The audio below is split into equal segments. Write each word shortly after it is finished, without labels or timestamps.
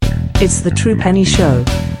It's the True Penny Show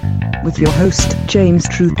with your host, James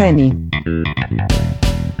True Penny.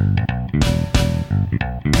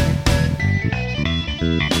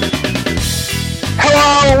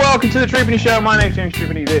 Hello, welcome to the True Penny Show. My name's James True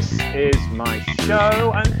Penny. This is my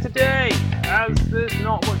show, and today, as there's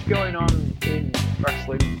not much going on in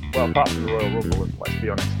wrestling, well, apart from the Royal Rumble, and let's be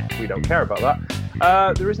honest, we don't care about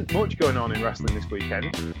that. There isn't much going on in wrestling this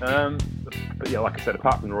weekend. But yeah, like I said,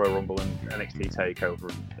 apart from the Royal Rumble and NXT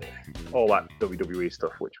TakeOver and all that WWE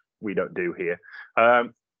stuff, which we don't do here,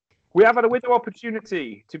 we have had a window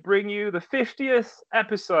opportunity to bring you the 50th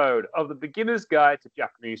episode of the Beginner's Guide to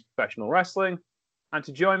Japanese Professional Wrestling. And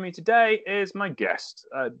to join me today is my guest,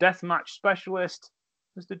 deathmatch specialist,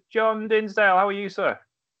 Mr. John Dinsdale. How are you, sir?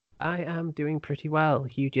 I am doing pretty well.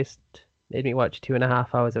 You just made me watch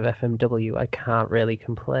 2.5 hours of FMW. I can't really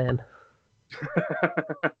complain.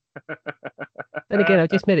 Then again, I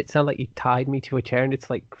just made it sound like you tied me to a chair and it's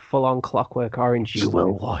like full-on Clockwork Orange. You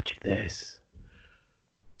will watch this.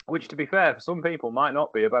 Which, to be fair, for some people might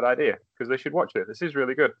not be a bad idea, because they should watch it. This is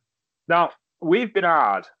really good. Now, we've been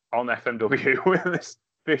hard on FMW with this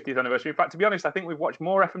 50th anniversary. In fact, to be honest, I think we've watched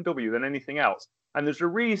more FMW than anything else. And there's a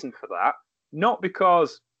reason for that. Not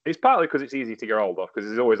because, it's partly because it's easy to get hold of, because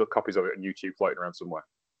there's always copies of it on YouTube floating around somewhere.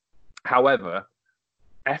 However,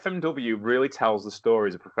 FMW really tells the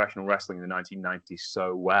stories of professional wrestling in the 1990s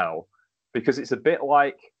so well, because it's a bit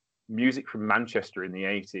like music from Manchester in the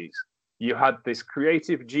 80s. You had this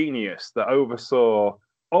creative genius that oversaw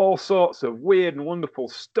all sorts of weird and wonderful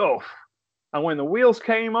stuff. And when the wheels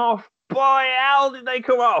came off, boy, how did they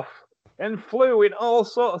come off? And flew in all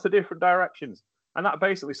sorts of different directions. And that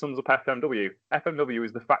basically sums up FMW. FMW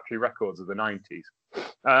is the factory records of the 90s.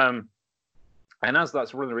 And as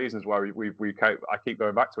that's one of the reasons why I keep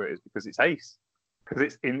going back to it, is because it's ace.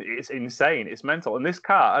 Because it's insane. It's mental. And this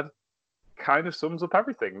card kind of sums up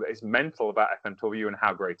everything that is mental about FMW and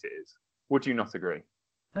how great it is. Would you not agree?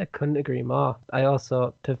 I couldn't agree more. I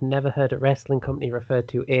also have never heard a wrestling company refer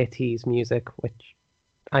to 80s music, which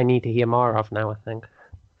I need to hear more of now, I think.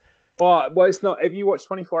 Well, it's not. Have you watched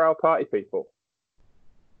 24-Hour Party People?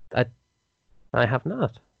 I have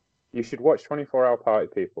not. You should watch 24-Hour Party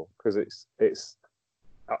People, because it's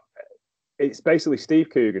basically Steve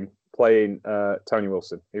Coogan playing Tony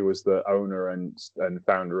Wilson, who was the owner and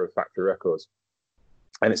founder of Factory Records.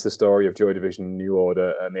 And it's the story of Joy Division, New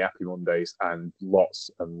Order, and the Happy Mondays, and lots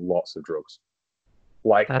of drugs.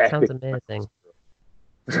 Like that sounds amazing.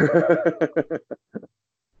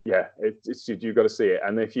 Yeah, it's you've got to see it.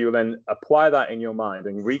 And if you then apply that in your mind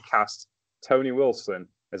and recast Tony Wilson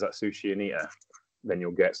as that Sushi Anita, then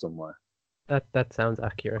you'll get somewhere. That sounds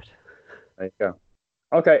accurate. There you go.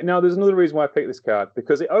 Okay, now there's another reason why I picked this card,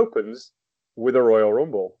 because it opens with a Royal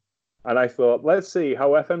Rumble. And I thought, let's see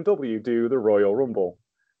how FMW do the Royal Rumble.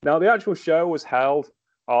 Now, the actual show was held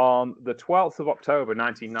on the 12th of October,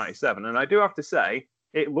 1997. And I do have to say,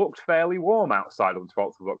 it looked fairly warm outside on the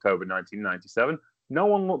 12th of October, 1997. No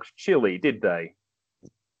one looked chilly, did they?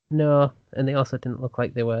 No, and they also didn't look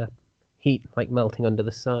like they were heat, like melting under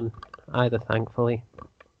the sun, either, thankfully.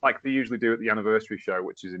 Like they usually do at the anniversary show,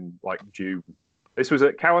 which is in, like, June. This was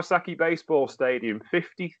at Kawasaki Baseball Stadium.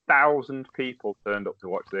 50,000 people turned up to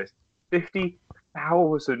watch this.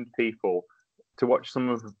 50,000 people to watch some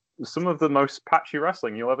of the most patchy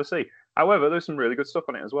wrestling you'll ever see. However, there's some really good stuff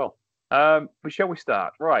on it as well. But shall we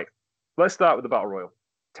start? Right. Let's start with the Battle Royal.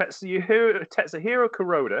 Tetsuhiro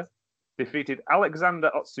Kuroda defeated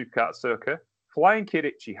Alexander Otsukatsuka, Flying Kid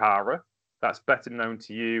Ichihara. That's better known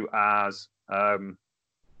to you as... just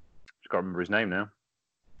got to remember his name now.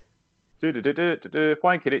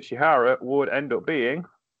 Flying Kid Ichihara would end up being...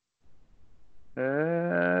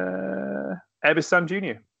 Ebisan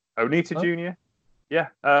Jr. Onita Jr. Yeah.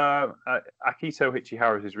 Akito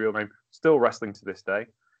Ichihara is his real name. Still wrestling to this day.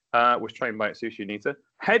 Was trained by Atsushi Onita.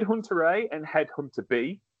 Headhunter A and Headhunter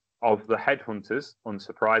B of the Headhunters,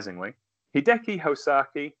 unsurprisingly. Hideki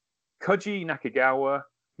Hosaki, Koji Nakagawa,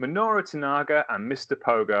 Minoru Tanaga and Mr.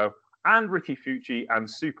 Pogo, and Ricky Fuji and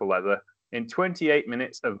Super Leather in 28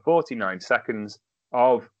 minutes and 49 seconds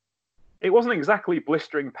of... It wasn't exactly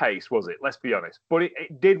blistering pace, was it? Let's be honest. But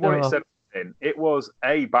it did what it said in. It was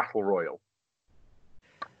a battle royal.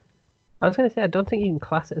 I was going to say, I don't think you can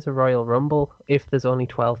class it as a Royal Rumble if there's only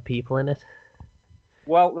 12 people in it.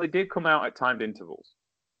 Well, they did come out at timed intervals.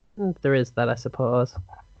 There is that, I suppose.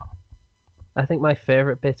 I think my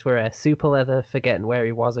favourite bits were Super Leather forgetting where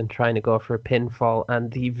he was and trying to go for a pinfall,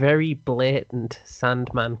 and the very blatant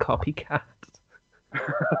Sandman copycat.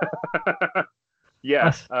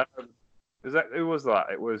 Yeah. Who was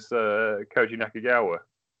that? It was Koji Nakagawa.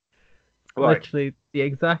 Like, Literally the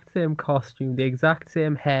exact same costume, the exact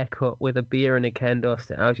same haircut with a beer and a kendo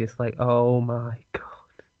stick. I was just like, oh my god.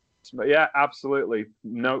 but yeah, absolutely.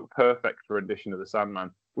 No perfect rendition of the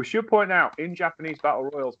Sandman. We should point out in Japanese battle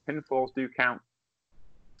royals, pinfalls do count.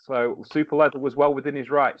 So Super Leather was well within his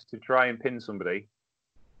rights to try and pin somebody.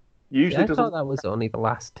 Usually I thought doesn't. that was only the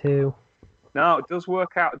last two. No, it does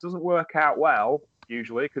work out. It doesn't work out well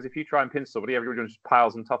usually because if you try and pin somebody, everyone just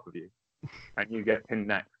piles on top of you, and you get pinned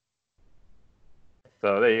next.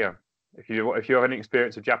 So there you go. If you have any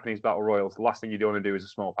experience of Japanese battle royals, the last thing you don't want to do is a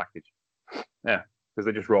small package. Yeah, because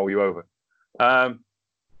they just roll you over.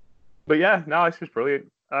 But yeah, no, this was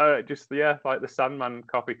brilliant. Like the Sandman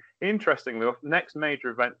copy. Interestingly, the next major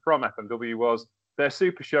event from FMW was their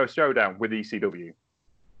Super Show Showdown with ECW.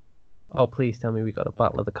 Oh, please tell me we got a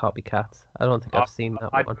Battle of the Copycats. I don't think I've seen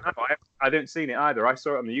that one. I didn't see it either. I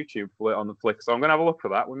saw it on the YouTube on the flick, so I'm going to have a look for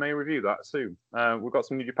that. We may review that soon. We've got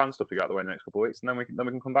some New Japan stuff to get out of the way in the next couple of weeks, and then we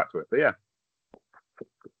can come back to it. But yeah,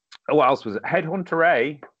 what else was it? Headhunter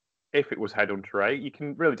A. If it was Headhunter A, you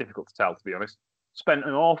can really difficult to tell, to be honest. Spent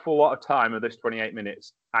an awful lot of time of this 28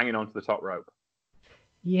 minutes hanging onto the top rope.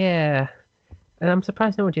 Yeah, and I'm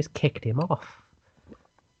surprised no one just kicked him off.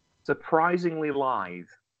 Surprisingly lithe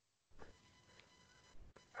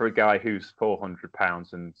for a guy who's 400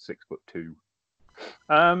 pounds and 6'2".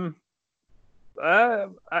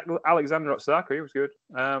 Alexander Otsaka, he was good.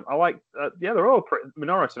 I like. They're all pretty.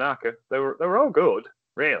 Minoru Tanaka, they were all good.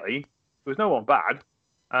 Really, there was no one bad.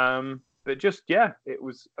 But just it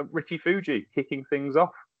was Ricky Fuji kicking things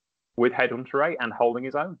off with Headhunter A and holding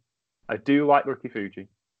his own. I do like Ricky Fuji.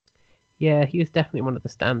 Yeah, he was definitely one of the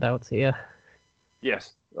standouts here.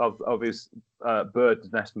 Yes, of his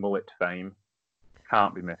bird's nest mullet fame.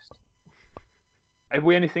 Can't be missed. Have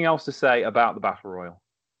we anything else to say about the Battle Royal?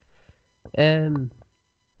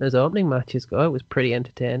 As opening matches go, it was pretty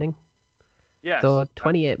entertaining. Yes. Though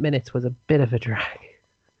 28 minutes was a bit of a drag.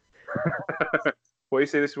 Well, you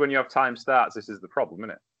see, this is when you have time starts. This is the problem,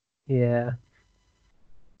 isn't it? Yeah.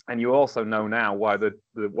 And you also know now why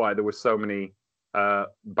why there were so many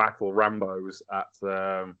Battle Rambos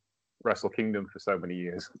at Wrestle Kingdom for so many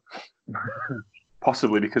years.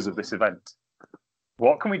 Possibly because of this event.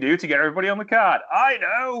 What can we do to get everybody on the card? I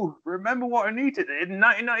know! Remember what Anita did in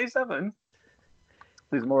 1997?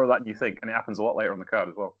 There's more of that than you think, and it happens a lot later on the card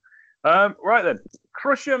as well. Right then.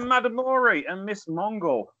 Crusher Madamori and Miss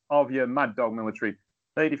Mongol of your Mad Dog military.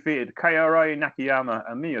 They defeated Kaori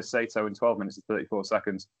Nakayama and Miya Sato in 12 minutes and 34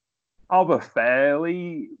 seconds of a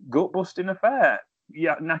fairly gut-busting affair.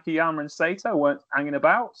 Yeah, Nakayama and Sato weren't hanging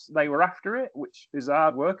about. They were after it, which is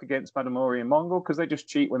hard work against Madamori and Mongol because they just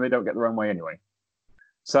cheat when they don't get their own way anyway.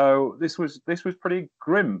 So this was pretty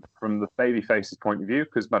grim from the babyface's point of view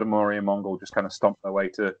because Madamori and Mongol just kind of stomped their way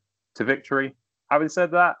to victory. Having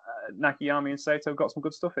said that, Nakayama and Sato got some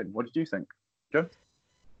good stuff in. What did you think, Joe?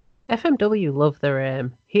 FMW love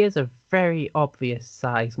their here's a very obvious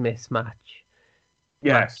size mismatch.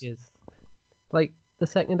 Yes. Matches. Like the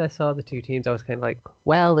second I saw the two teams, I was kind of like,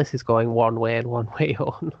 well, this is going one way and one way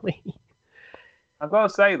only. I've got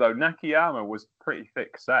to say though, Nakayama was pretty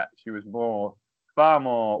thick set. She was far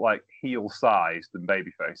more like heel sized than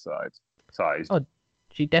babyface sized. Oh,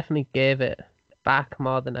 she definitely gave it back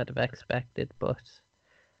more than I'd have expected, but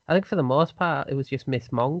I think for the most part it was just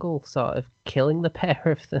Miss Mongol sort of killing the pair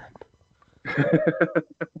of them.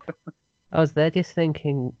 I was there just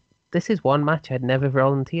thinking, this is one match I'd never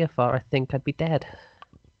volunteer for. I think I'd be dead.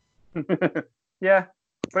 Yeah,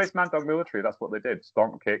 but it's Mad Dog Military. That's what they did.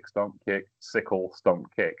 Stomp kick, sickle,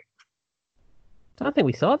 stomp kick. I don't think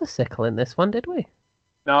we saw the sickle in this one, did we?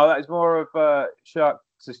 No, that is more of Shark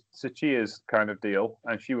Sachia's kind of deal,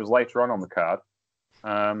 and she was later on the card.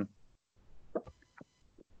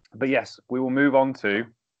 But yes, we will move on to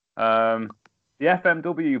the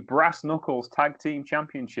FMW Brass Knuckles Tag Team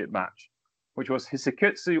Championship match, which was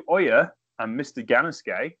Hisakutsu Oya and Mr.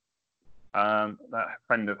 Ganasuke, that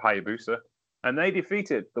friend of Hayabusa, and they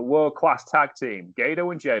defeated the world-class tag team,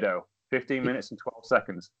 Gedo and Jado, 15 minutes and 12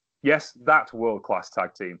 seconds. Yes, that world-class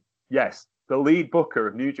tag team. Yes, the lead booker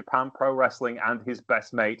of New Japan Pro Wrestling and his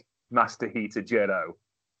best mate, Masahito Gedo.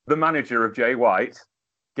 The manager of Jay White,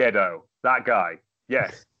 Gedo, that guy.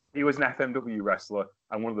 Yes, he was an FMW wrestler,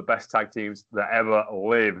 and one of the best tag teams that ever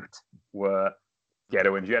lived were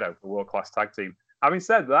Gedo and Jado, the world-class tag team. Having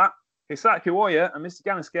said that, Hisaki Oya and Mr.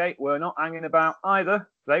 Ganasuke were not hanging about either.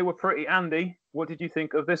 They were pretty handy. What did you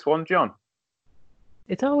think of this one, John?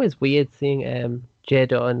 It's always weird seeing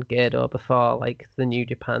Jado and Gedo before like the New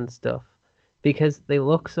Japan stuff because they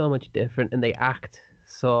look so much different and they act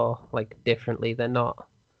so like differently. They're not.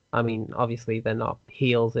 I mean, obviously they're not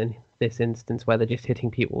heels in this instance where they're just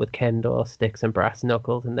hitting people with kendo sticks and brass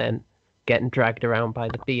knuckles and then getting dragged around by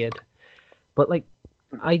the beard. But like,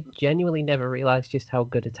 I genuinely never realized just how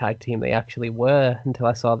good a tag team they actually were until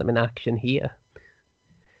I saw them in action here.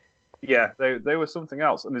 Yeah, they were something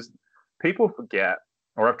else. And people forget,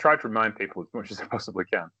 or I've tried to remind people as much as I possibly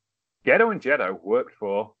can, Gedo and Jado worked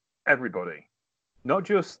for everybody. Not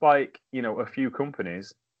just like, a few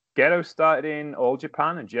companies. Gedo started in All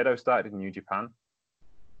Japan and Jado started in New Japan.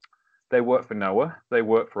 They worked for Noah. They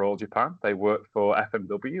worked for All Japan. They worked for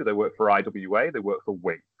FMW. They worked for IWA. They worked for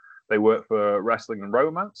Wing. They worked for Wrestling and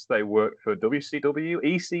Romance. They worked for WCW,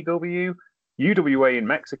 ECW, UWA in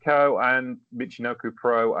Mexico, and Michinoku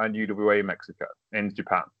Pro and UWA in Mexico, in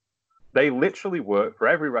Japan. They literally worked for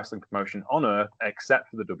every wrestling promotion on earth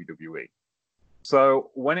except for the WWE. So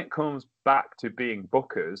when it comes back to being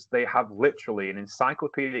bookers, they have literally an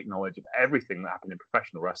encyclopedic knowledge of everything that happened in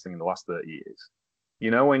professional wrestling in the last 30 years.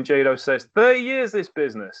 When Jado says 30 years this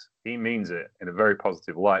business, he means it in a very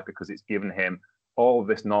positive light because it's given him all of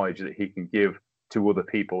this knowledge that he can give to other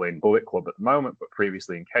people in Bullet Club at the moment, but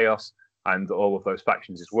previously in Chaos, and all of those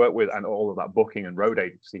factions he's worked with, and all of that booking and road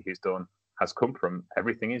agency he's done has come from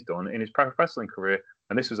everything he's done in his pro wrestling career.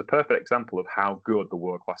 And this was a perfect example of how good the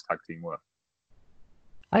world-class tag team were.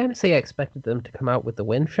 I honestly expected them to come out with the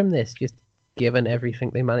win from this, just given everything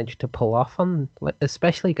they managed to pull off on,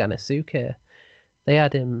 especially Ganosuke. They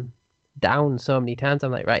had him down so many times.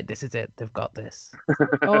 I'm like, right, this is it. They've got this.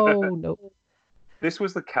 Oh, no. This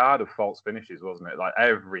was the card of false finishes, wasn't it? Like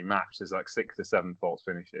every match, there's like 6 or 7 false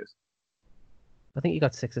finishes. I think you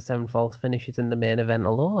got 6 or 7 false finishes in the main event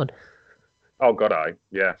alone. Oh, God,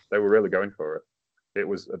 yeah, they were really going for it. It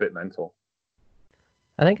was a bit mental.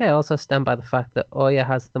 I think I also stand by the fact that Oya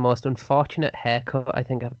has the most unfortunate haircut I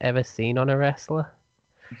think I've ever seen on a wrestler.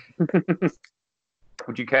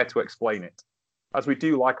 Would you care to explain it? As we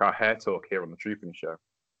do like our hair talk here on the Trooping Show.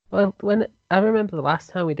 Well, when I remember the last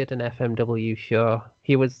time we did an FMW show,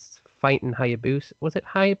 he was fighting Hayabusa. Was it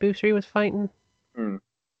Hayabusa he was fighting? Mm.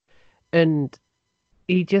 And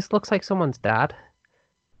he just looks like someone's dad.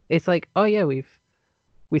 It's like, oh yeah, we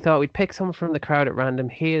thought we'd pick someone from the crowd at random.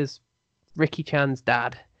 Here's Ricky Chan's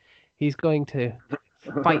dad. He's going to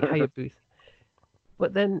fight Hayabusa.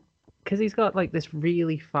 But then, because he's got like this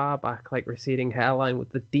really far back, like receding hairline with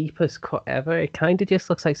the deepest cut ever, it kind of just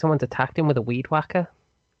looks like someone's attacked him with a weed whacker.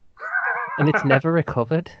 And it's never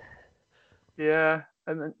recovered. Yeah,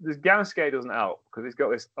 and then this Ganosuke doesn't help because he's got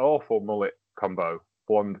this awful mullet combo,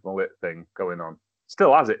 blonde mullet thing going on.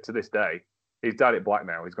 Still has it to this day. He's dyed it black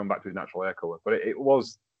now. He's gone back to his natural hair color. But there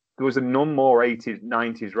was none more 80s,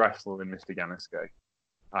 90s wrestler than Mr. Ganosuke.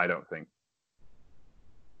 I don't think.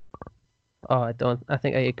 Oh, I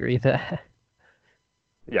think I agree there.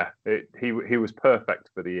 Yeah, he was perfect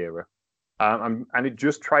for the era. And he'd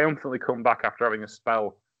just triumphantly come back after having a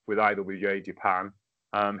spell with IWA Japan.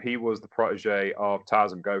 He was the protege of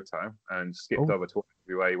Tarzan Goto and skipped over to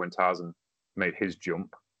IWA when Tarzan made his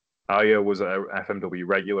jump. Aya was a FMW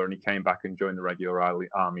regular and he came back and joined the regular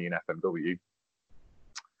army in FMW.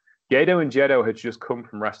 Gedo and Jado had just come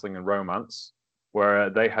from Wrestling and Romance, where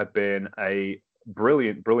they had been a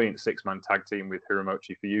brilliant 6-man tag team with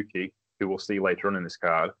Hiromochi Fuyuki, who we'll see later on in this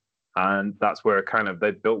card. And that's where kind of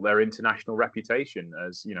they built their international reputation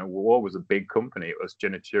as, War was a big company. It was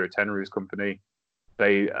Genichiro Tenryu's company.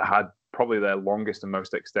 They had probably their longest and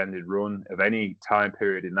most extended run of any time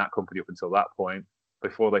period in that company up until that point,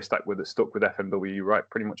 before they stuck with FMW right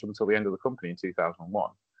pretty much up until the end of the company in 2001.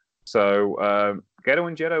 So Gedo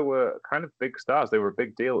and Jado were kind of big stars. They were a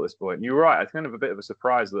big deal at this point. And you're right. It's kind of a bit of a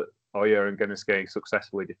surprise that Oya and Ganosuke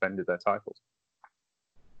successfully defended their titles.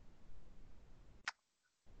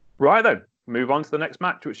 Right then, move on to the next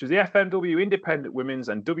match, which is the FMW Independent Women's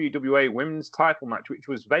and WWA Women's title match, which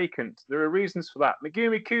was vacant. There are reasons for that.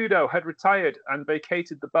 Megumi Kudo had retired and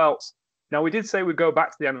vacated the belts. Now, we did say we'd go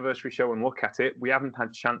back to the anniversary show and look at it. We haven't had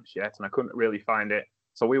a chance yet, and I couldn't really find it.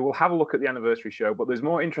 So we will have a look at the anniversary show, but there's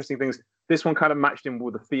more interesting things. This one kind of matched in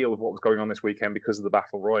with the feel of what was going on this weekend because of the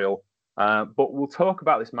Battle Royal. But we'll talk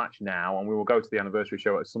about this match now, and we will go to the anniversary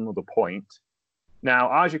show at some other point. Now,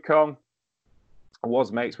 Aja Kong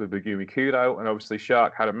was mates with Megumi Kudo, and obviously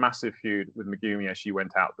Shark had a massive feud with Megumi as she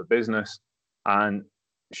went out of the business, and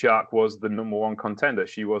Shark was the number one contender.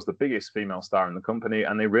 She was the biggest female star in the company,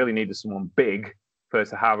 and they really needed someone big for her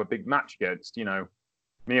to have a big match against.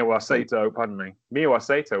 Miwa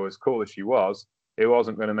Sato, as cool as she was, it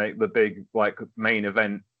wasn't going to make the big main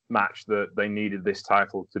event match that they needed this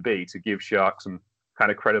title to be to give Shark some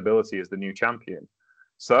kind of credibility as the new champion.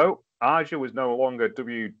 So Aja was no longer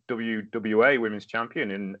WWA Women's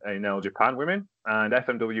Champion in All Japan Women, and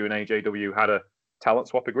FMW and AJW had a talent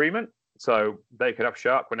swap agreement. So they could have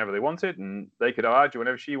Shark whenever they wanted, and they could have Aja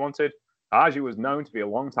whenever she wanted. Aja was known to be a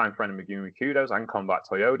longtime friend of Megumi Kudo's and Combat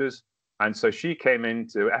Toyota's. And so she came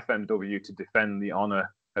into FMW to defend the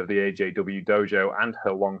honor of the AJW dojo and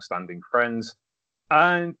her long-standing friends.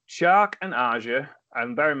 And Shark and Aja,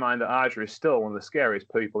 and bear in mind that Aja is still one of the scariest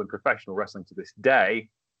people in professional wrestling to this day,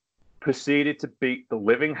 proceeded to beat the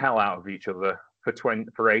living hell out of each other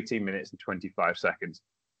for 18 minutes and 25 seconds.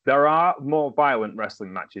 There are more violent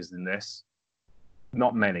wrestling matches than this.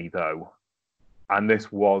 Not many, though. And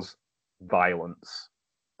this was violence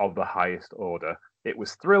of the highest order. It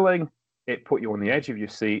was thrilling, it put you on the edge of your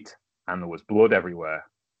seat, and there was blood everywhere.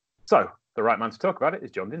 So, the right man to talk about it is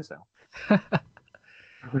John Dinsdale.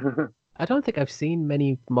 I don't think I've seen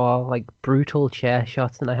many more like brutal chair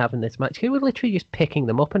shots than I have in this match. He was literally just picking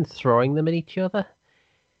them up and throwing them at each other.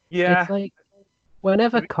 Yeah. It's like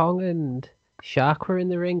whenever Kong and Shark were in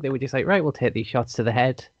the ring, they were just like, right, we'll take these shots to the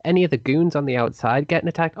head. Any of the goons on the outside getting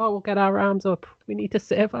attacked, oh, we'll get our arms up. We need to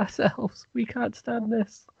save ourselves. We can't stand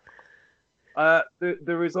this.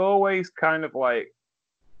 There is always kind of like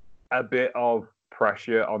a bit of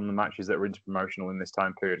pressure on the matches that were interpromotional in this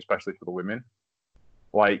time period, especially for the women.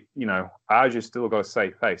 Like, you know, Aja's still got a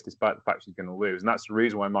safe face despite the fact she's going to lose. And that's the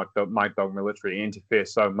reason why Mike Dog Military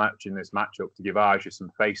interferes so much in this matchup to give Aja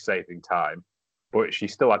some face-saving time. But she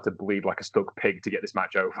still had to bleed like a stuck pig to get this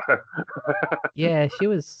match over. Yeah,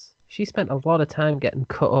 she spent a lot of time getting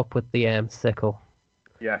cut up with the sickle.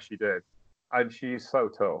 Yeah, she did. And she's so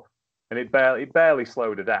tough. And it barely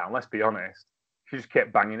slowed her down, let's be honest. She just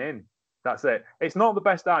kept banging in. That's it. It's not the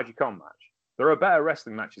best Aja Kong match. There are better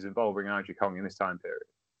wrestling matches involving Aja Kong in this time period.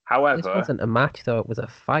 However, this wasn't a match, though. It was a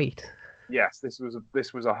fight. Yes, this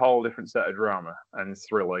was a whole different set of drama and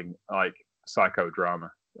thrilling, like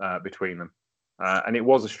psychodrama between them. And it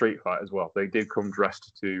was a street fight as well. They did come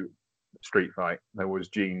dressed to street fight. There was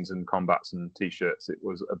jeans and combats and t-shirts. It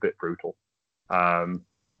was a bit brutal.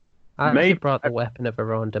 She brought the weapon of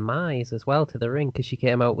her own demise as well to the ring because she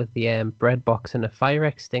came out with the bread box and a fire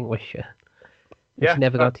extinguisher. And she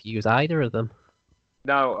never got to use either of them.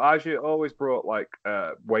 No, Aja always brought like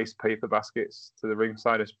waste paper baskets to the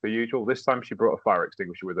ringside as per usual. This time she brought a fire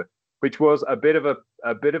extinguisher with her, which was a bit of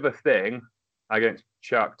a thing against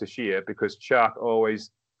Shark Tashia because Shark always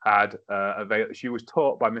had she was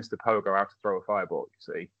taught by Mr. Pogo how to throw a fireball,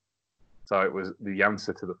 you see. So it was the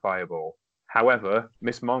answer to the fireball. However,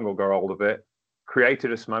 Miss Mongol got hold of it,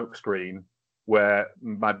 created a smoke screen where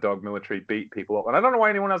Mad Dog Military beat people up. And I don't know why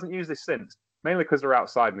anyone hasn't used this since, mainly because they're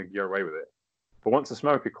outside and they can get away with it. But once the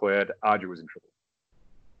smoke had cleared, Aja was in trouble.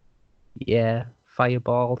 Yeah,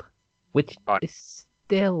 fireballed, which is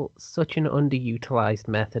still such an underutilized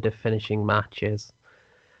method of finishing matches.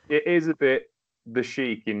 It is a bit the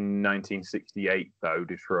Sheik in 1968, though,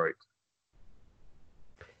 Detroit.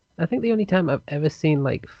 I think the only time I've ever seen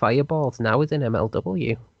like fireballs now is in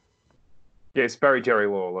MLW. Yeah, it's very Jerry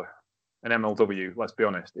Lawler. And MLW, let's be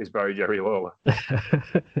honest, is very Jerry Lawler.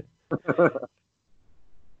 To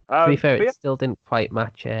be fair, it still didn't quite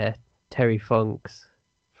match Terry Funk's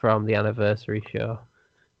from the anniversary show.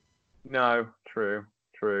 No, true.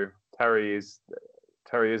 Terry is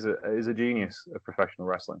a genius of professional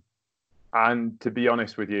wrestling, and to be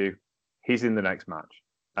honest with you, he's in the next match.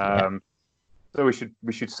 So we should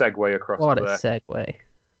segue across. What a segue!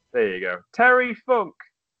 There you go. Terry Funk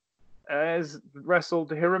has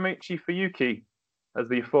wrestled Hiromichi Fuyuki as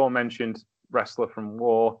the aforementioned wrestler from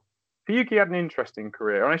War. Fuyuki had an interesting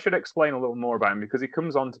career, and I should explain a little more about him because he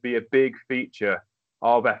comes on to be a big feature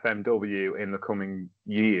of FMW in the coming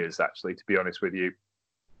years, actually, to be honest with you.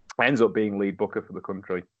 Ends up being lead booker for the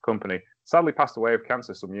company. Sadly passed away of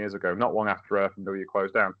cancer some years ago, not long after FMW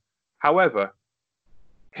closed down. However,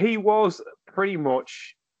 he was pretty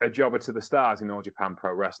much a jobber to the stars in All Japan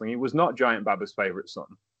Pro Wrestling. He was not Giant Baba's favourite son.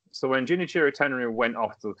 So when Junichiro Tenryu went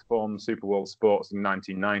off to form Super World Sports in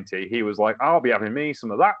 1990, he was like, I'll be having me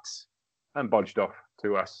some of that, and bodged off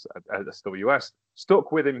to SWS.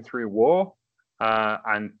 Stuck with him through War,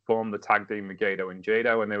 and formed the tag team Magedo and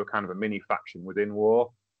Jado, and they were kind of a mini faction within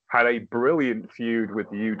War. Had a brilliant feud with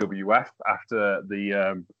the UWF after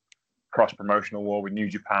the cross-promotional war with New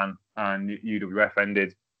Japan and UWF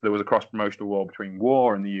ended. There was a cross-promotional war between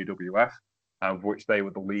War and the UWF, of which they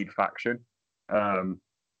were the lead faction. And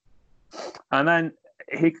then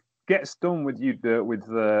he gets done with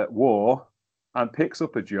the War and picks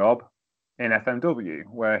up a job in FMW,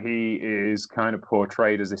 where he is kind of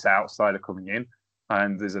portrayed as this outsider coming in.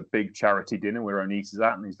 And there's a big charity dinner where Onita's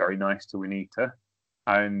at, and he's very nice to Onita.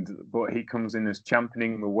 But he comes in as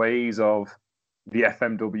championing the ways of the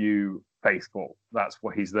FMW faithful. That's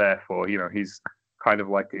what he's there for. You know, he's kind of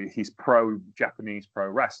like he's Japanese pro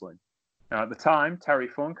wrestling. Now, at the time, Terry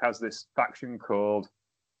Funk has this faction called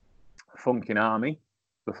Funkin' Army,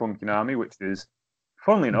 the Funkin' Army, which is,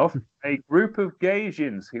 funnily enough, a group of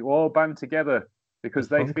Gaijins who all band together because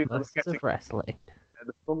they feel Masters of Wrestling.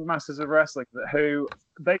 The Funk Masters of Wrestling, who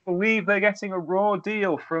they believe they're getting a raw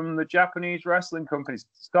deal from the Japanese wrestling companies.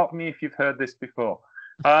 Stop me if you've heard this before.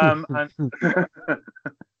 And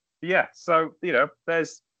yeah, so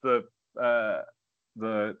there's the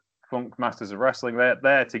Funk Masters of Wrestling.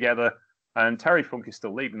 They're together, and Terry Funk is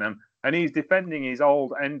still leading them, and he's defending his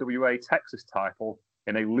old NWA Texas title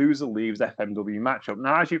in a loser leaves FMW matchup.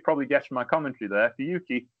 Now, as you probably guessed from my commentary there,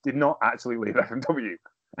 Fuyuki did not actually leave FMW.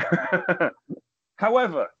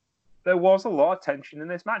 However, there was a lot of tension in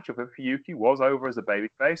this matchup, and Fuyuki was over as a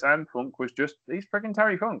babyface, and Funk was he's freaking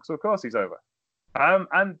Terry Funk, so of course he's over.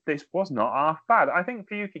 And this was not half bad. I think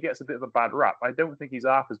Fuyuki gets a bit of a bad rap. I don't think he's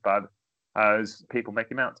half as bad as people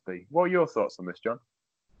make him out to be. What are your thoughts on this, John?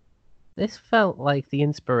 This felt like the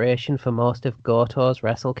inspiration for most of Goto's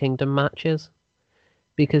Wrestle Kingdom matches,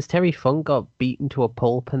 because Terry Funk got beaten to a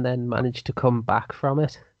pulp and then managed to come back from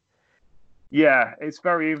it. Yeah, it's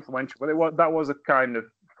very influential, but that was a kind of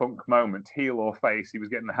Funk moment, heel or face. He was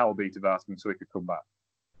getting the hell beat out of him so he could come back.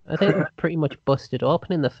 I think it was pretty much busted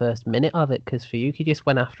open in the first minute of it because Fuyuki just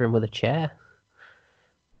went after him with a chair.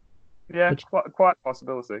 Yeah, quite a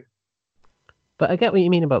possibility. But I get what you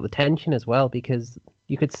mean about the tension as well, because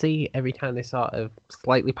you could see every time they sort of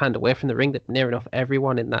slightly panned away from the ring that near enough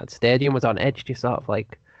everyone in that stadium was on edge, just sort of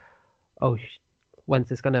like, oh,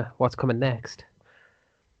 what's coming next?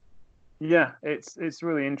 Yeah, it's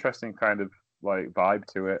really interesting kind of like vibe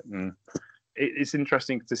to it, and it's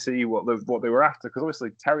interesting to see what they were after, because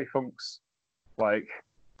obviously Terry Funk's like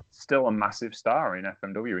still a massive star in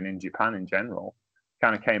FMW and in Japan in general.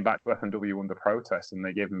 Kind of came back to FMW under protest, and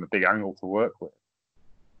they gave him a big angle to work with.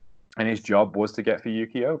 And his job was to get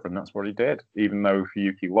Fuyuki over, and that's what he did. Even though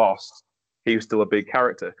Fuyuki lost, he was still a big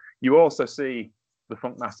character. You also see the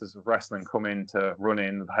Funk Masters of Wrestling come in to run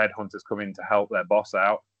in, the Headhunters come in to help their boss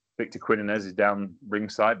out. Victor Quinonez is down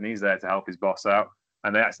ringside, and he's there to help his boss out.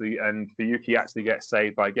 And Fuyuki actually gets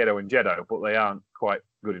saved by Gedo and Gedo, but they aren't quite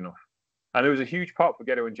good enough. And there was a huge pop for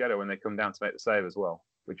Gedo and Gedo when they come down to make the save as well,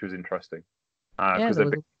 which was interesting. Because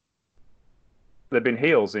they've been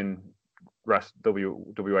heels in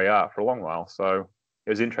WAR for a long while, so it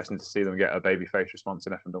was interesting to see them get a babyface response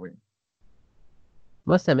in FMW.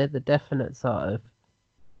 Must admit, the definite sort of,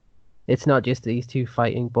 it's not just these two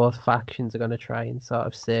fighting, both factions are going to try and sort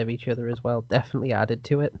of save each other as well, definitely added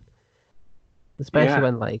to it. Especially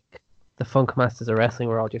when like the Funk Masters of Wrestling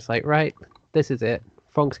were all just like, right, this is it.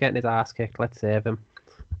 Funk's getting his ass kicked, let's save him.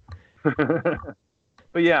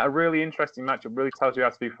 But yeah, a really interesting matchup. Really tells you how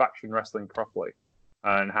to do faction wrestling properly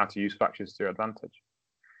and how to use factions to your advantage.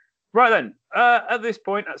 Right then, at this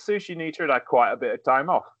point, Atsushi Nita had quite a bit of time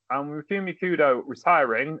off. And with Fumi Kudo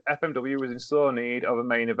retiring, FMW was in sore need of a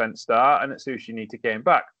main event star, and Atsushi Nita came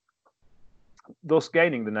back, thus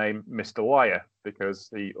gaining the name Mr. Liar, because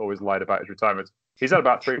he always lied about his retirement. He's had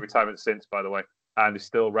about 3 retirements since, by the way, and is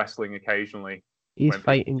still wrestling occasionally. He's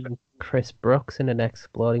fighting Chris Brooks in an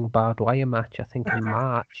exploding barbed wire match, I think, in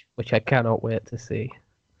March, which I cannot wait to see.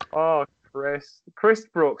 Oh, Chris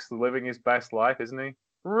Brooks living his best life, isn't he?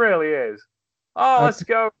 Really is. Oh, let's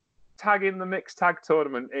go tag in the mixed tag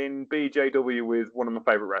tournament in BJW with one of my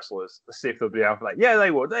favourite wrestlers. Let's see if they'll be out for that. Yeah,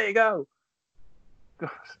 they would. There you go. God,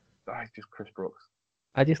 just Chris Brooks.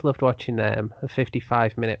 I just loved watching a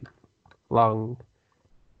 55-minute long,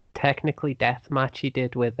 technically death match he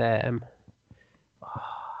did with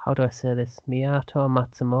how do I say this? Miyato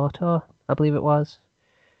Matsumoto, I believe it was.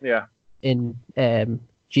 Yeah. In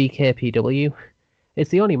GKPW. It's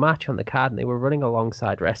the only match on the card, and they were running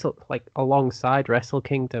alongside Wrestle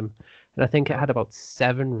Kingdom, and I think it had about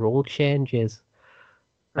 7 rule changes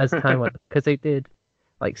as time went, because they did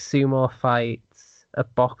like sumo fights, a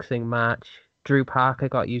boxing match. Drew Parker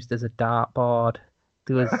got used as a dartboard.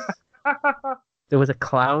 There was a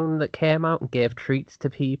clown that came out and gave treats to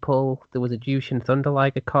people. There was a Jushin Thunder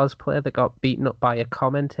Liger cosplayer that got beaten up by a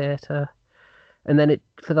commentator. And then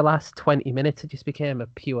for the last 20 minutes, it just became a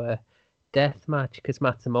pure death match because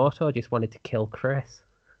Matsumoto just wanted to kill Chris.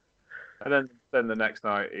 And then the next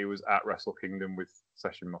night, he was at Wrestle Kingdom with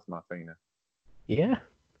Session Moth Martina. Yeah.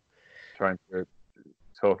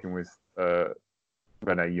 Talking with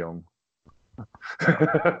Renee Young.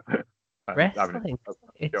 Wrestling.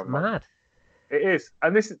 It's mad. It is.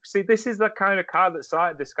 And this is the kind of card that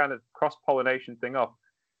started this kind of cross-pollination thing off.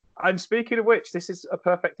 And speaking of which, this is a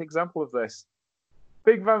perfect example of this.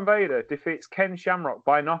 Big Van Vader defeats Ken Shamrock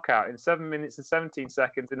by knockout in 7 minutes and 17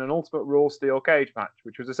 seconds in an Ultimate Rules steel cage match,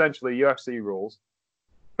 which was essentially UFC rules.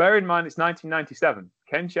 Bear in mind, it's 1997.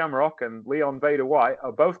 Ken Shamrock and Leon Vader White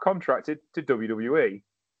are both contracted to WWE.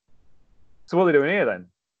 So what are they doing here then?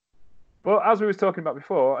 Well, as we were talking about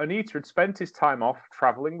before, Onita had spent his time off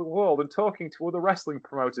traveling the world and talking to other wrestling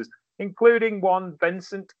promoters, including one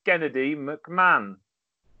Vincent Kennedy McMahon,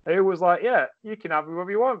 who was like, yeah, you can have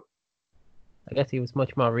whoever you want. I guess he was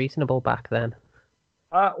much more reasonable back then.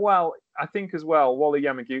 Well, I think as well, Wally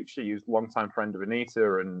Yamaguchi, who's a longtime friend of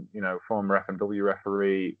Onita and former FMW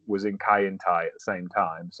referee, was in Kai and Tai at the same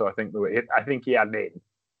time. So I think he had in,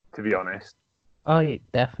 to be honest. Oh, yeah,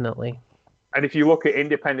 definitely. And if you look at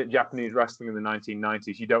independent Japanese wrestling in the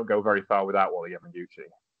 1990s, you don't go very far without Wally Yamaguchi.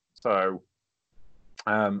 So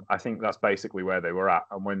I think that's basically where they were at.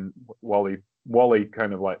 And when Wally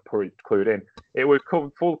kind of like clued in, it would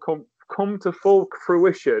come to full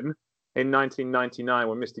fruition in 1999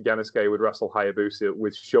 when Mr. Ganasuke would wrestle Hayabusa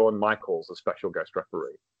with Shawn Michaels as special guest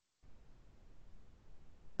referee.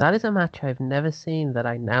 That is a match I've never seen that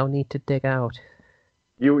I now need to dig out.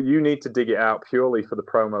 You need to dig it out purely for the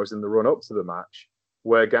promos in the run-up to the match,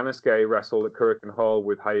 where Ganasuke wrestled at Kurikan Hall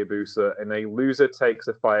with Hayabusa and a loser takes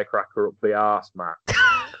a firecracker up the arse match.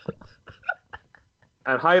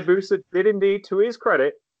 And Hayabusa did indeed, to his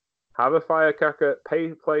credit, have a firecracker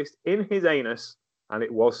placed in his anus, and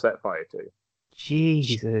it was set fire to.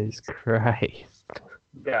 Jesus Christ.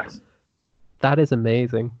 Yes. That is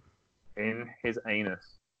amazing. In his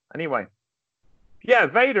anus. Anyway. Yeah,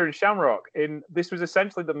 Vader and Shamrock. This was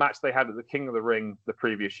essentially the match they had at the King of the Ring the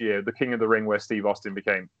previous year. The King of the Ring where Steve Austin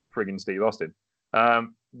became friggin' Steve Austin.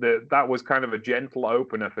 That was kind of a gentle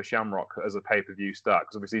opener for Shamrock as a pay-per-view start.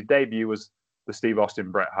 Because obviously his debut was the Steve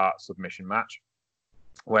Austin-Bret Hart submission match,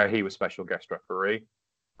 where he was special guest referee.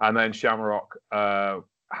 And then Shamrock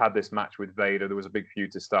had this match with Vader. There was a big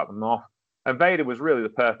feud to start them off. And Vader was really the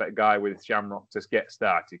perfect guy with Shamrock to get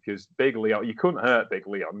started because Big Leon, you couldn't hurt Big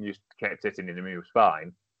Leon. You just kept hitting him, he was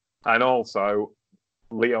fine. And also,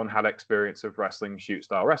 Leon had experience of wrestling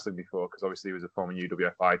shoot-style wrestling before because obviously he was a former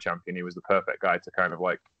UWFI champion. He was the perfect guy to kind of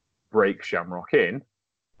like break Shamrock in.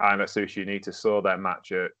 And Atsushi Onita saw their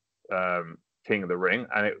match at King of the Ring,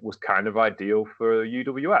 and it was kind of ideal for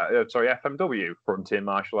FMW, Frontier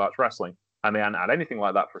Martial Arts Wrestling. And they hadn't had anything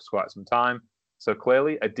like that for quite some time. So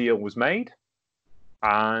clearly a deal was made.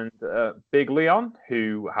 And Big Leon,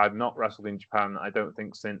 who had not wrestled in Japan, I don't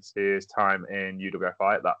think, since his time in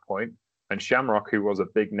UWFI at that point, and Shamrock, who was a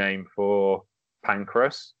big name for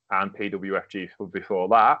Pancrase and PWFG before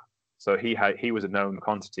that. So he was a known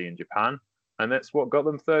quantity in Japan. And that's what got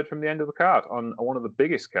them third from the end of the card on one of the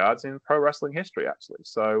biggest cards in pro wrestling history, actually.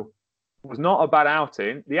 So it was not a bad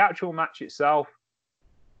outing. The actual match itself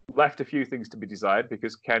left a few things to be desired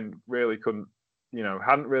because Ken really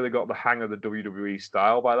hadn't really got the hang of the WWE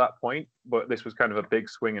style by that point. But this was kind of a big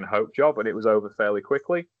swing and hope job, and it was over fairly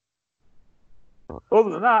quickly.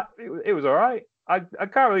 Other than that, it was all right. I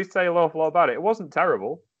can't really say an awful lot about it. It wasn't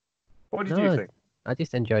terrible. What did you think? I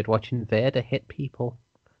just enjoyed watching Vader hit people.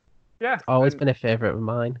 Yeah. It's always been a favourite of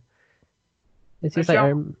mine. It's just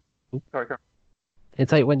like...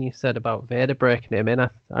 It's like when you said about Vader breaking him in. I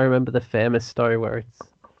remember the famous story where it's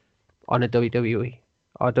on a WWE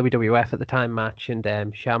or WWF at the time match, and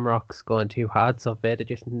Shamrock's going too hard, so Vader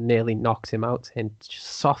just nearly knocks him out and just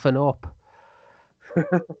soften up. You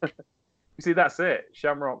see, that's it.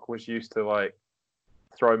 Shamrock was used to like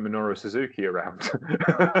throwing Minoru Suzuki around,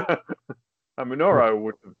 and Minoru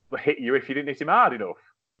would hit you if you didn't hit him hard enough.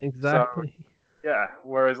 Exactly. So, yeah.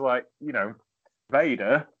 Whereas,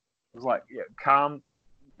 Vader was like, yeah, calm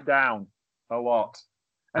down a lot.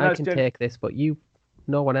 And I can take this, but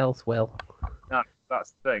no one else will. No,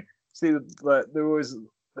 that's the thing. See,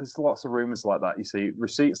 there's lots of rumors like that. You see,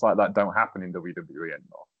 receipts like that don't happen in WWE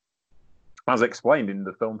anymore. As explained in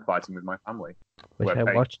the film Fighting with My Family, which I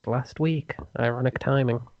watched last week. Ironic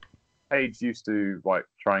timing. Paige used to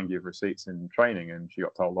try and give receipts in training, and she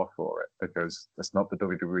got told off for it because that's not the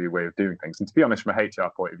WWE way of doing things. And to be honest, from a HR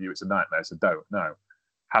point of view, it's a nightmare. So don't. No.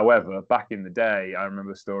 However, back in the day, I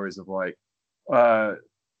remember stories of was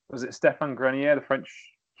it Stéphane Grenier, the French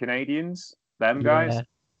Canadians? Them guys?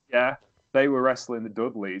 Yeah. They were wrestling the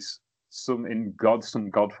Dudleys, some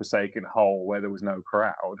godforsaken hole where there was no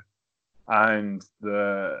crowd. And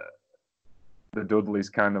the Dudleys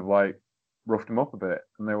kind of roughed them up a bit.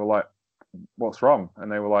 And they were like, what's wrong? And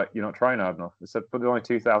they were like, you're not trying hard enough. They said, but there's only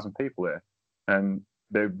 2,000 people here. And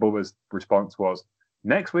Bubba's response was,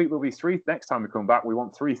 next week there'll be next time we come back, we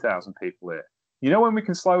want 3,000 people here. You know when we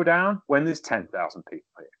can slow down? When there's 10,000 people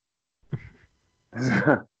here.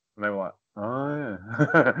 And they were like, oh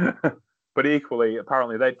But equally,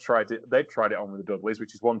 apparently they'd tried it. They'd tried it on with the Dudleys,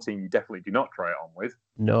 which is one team you definitely do not try it on with.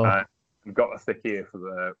 No. I've got a thick ear for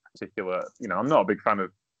the particular. I'm not a big fan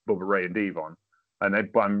of Bubba Ray and Devon,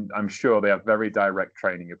 but I'm sure they have very direct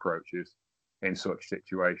training approaches in such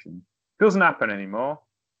situations. Doesn't happen anymore,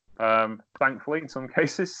 thankfully. In some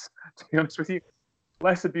cases, to be honest with you,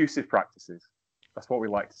 less abusive practices. That's what we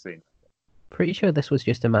like to see. Pretty sure this was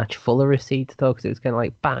just a match full of receipts, though, because it was kind of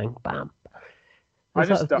like bang, bam. I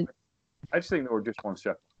just think they were just one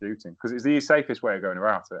shot shooting because it's the safest way of going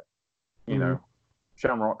about it. You know,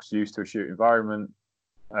 Shamrock's used to a shoot environment.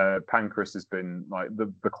 Pancras has been like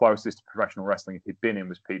the closest to professional wrestling he'd been in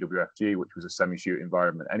was PWFG, which was a semi-shoot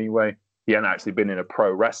environment anyway. He hadn't actually been in a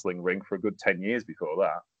pro wrestling ring for a good 10 years before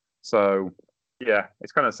that. So, yeah,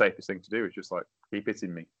 it's kind of the safest thing to do. It's just like, keep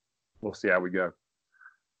hitting me. We'll see how we go.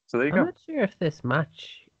 So there you go. I'm not sure if this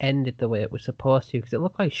match ended the way it was supposed to, because it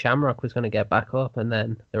looked like Shamrock was going to get back up, and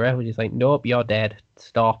then the ref was just like, nope, you're dead.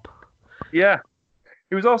 Stop. Yeah.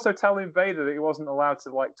 He was also telling Vader that he wasn't allowed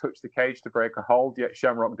to like touch the cage to break a hold, yet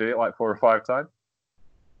Shamrock did it like 4 or 5 times.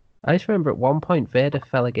 I just remember at one point Vader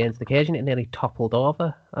fell against the cage and it nearly toppled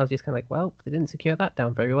over. I was just kind of like, well, they didn't secure that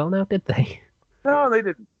down very well now, did they? No, they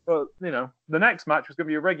didn't. But, the next match was going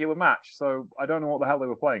to be a regular match, so I don't know what the hell they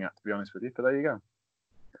were playing at, to be honest with you, but there you go.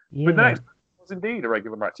 Yeah. But the next match was indeed a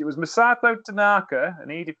regular match. It was Masato Tanaka,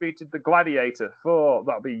 and he defeated the Gladiator for,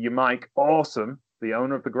 that'll be your Mike Awesome, the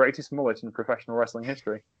owner of the greatest mullet in professional wrestling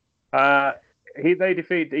history. He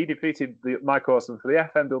defeated the Mike Awesome for the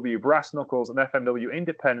FMW Brass Knuckles and FMW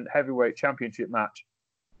Independent Heavyweight Championship match.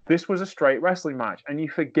 This was a straight wrestling match, and you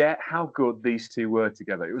forget how good these two were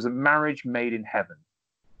together. It was a marriage made in heaven.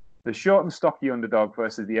 The short and stocky underdog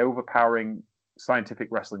versus the overpowering scientific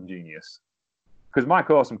wrestling genius. Because Mike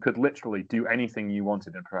Awesome could literally do anything you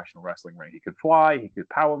wanted in a professional wrestling ring. He could fly, he could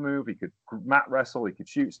power move, he could mat wrestle, he could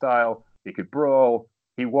shoot style, he could brawl.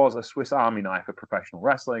 He was a Swiss Army knife of professional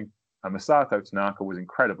wrestling. And Masato Tanaka was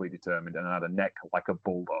incredibly determined and had a neck like a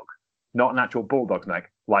bulldog. Not an actual bulldog's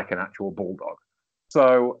neck, like an actual bulldog.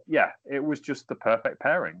 So, yeah, it was just the perfect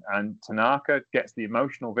pairing. And Tanaka gets the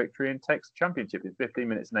emotional victory and takes the championship in 15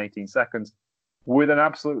 minutes and 18 seconds with an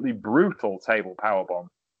absolutely brutal table powerbomb.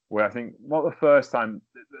 Where I think, not the first time,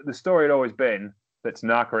 the story had always been that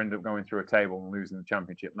Tanaka ended up going through a table and losing the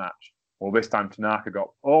championship match. Well, this time Tanaka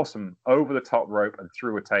got Awesome over the top rope and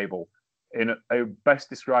through a table in a best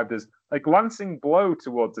described as a glancing blow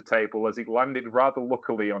towards the table as he landed rather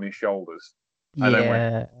luckily on his shoulders. And then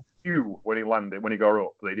went phew when he got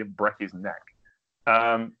up, they didn't break his neck.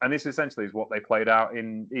 And this essentially is what they played out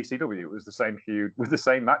in ECW. It was the same feud with the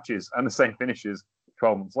same matches and the same finishes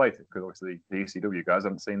 12 months later, because obviously the ECW guys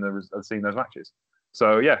haven't seen those matches.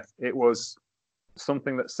 So yeah, it was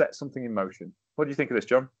something that set something in motion. What do you think of this,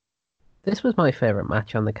 John? This was my favourite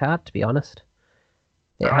match on the card, to be honest.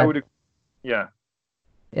 It had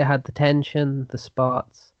the tension, the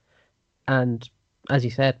spots, and as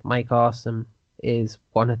you said, Mike Awesome is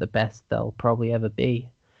one of the best there'll probably ever be,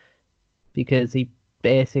 because he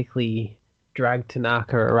basically dragged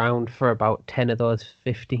Tanaka around for about 10 of those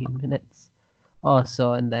 15 minutes or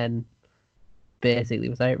so, and then basically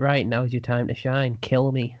was like, right, now's your time to shine,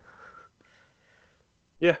 kill me.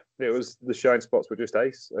 Yeah, it was, the shine spots were just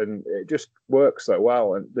ace, and it just works so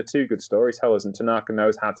well. And the two good storytellers, and Tanaka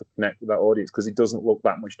knows how to connect with that audience because he doesn't look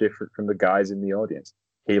that much different from the guys in the audience.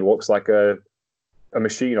 He looks like a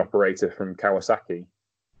machine operator from Kawasaki.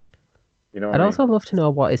 I'd also love to know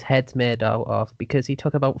what his head's made out of, because he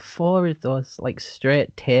took about 4 of those like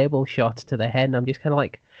straight table shots to the head, and I'm just kind of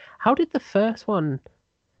like, how did the first one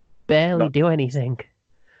barely do anything?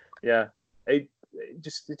 Yeah, it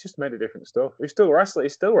just made a different stuff. He's still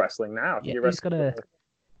wrestling now. Yeah, he's got a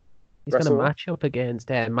match up against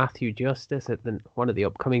Matthew Justice at one of the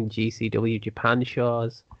upcoming GCW Japan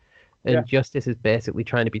shows. And Justice is basically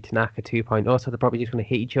trying to be Tanaka 2.0, so they're probably just going to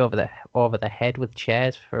hit each other over the head with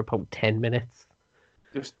chairs for about 10 minutes.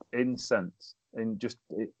 Just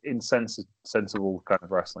insensible kind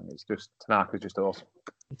of wrestling. It's just, Tanaka's just awesome.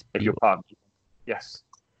 If you're part of it. Yes.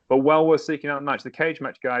 But well worth seeking out a match. The cage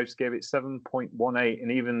match guys gave it 7.18,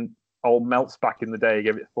 and even old Melts back in the day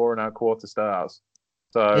gave it 4.25 stars.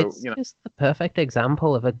 So it's just the perfect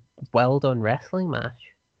example of a well done wrestling match.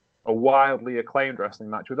 A wildly acclaimed wrestling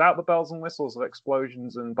match without the bells and whistles of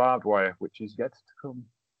explosions and barbed wire, which is yet to come.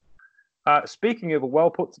 Speaking of a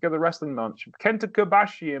well put together wrestling match, Kenta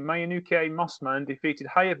Kobashi and Mayunuke Mossman defeated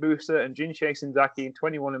Hayabusa and Jinsei Shinzaki in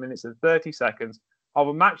 21 minutes and 30 seconds of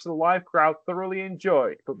a match the live crowd thoroughly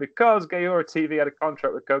enjoyed. But because Gaora TV had a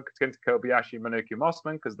contract with Kenta Kobayashi and Mayunuke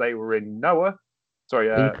Mossman, because they were in Noah, we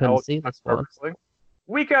couldn't see this one.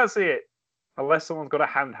 We can't see it. unless someone's got a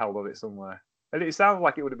handheld of it somewhere. And it sounds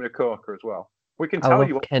like it would have been a corker as well. We can I tell love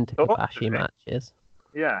you what Kenta we thought of Kobashi it. matches.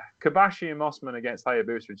 Yeah, Kobashi and Mossman against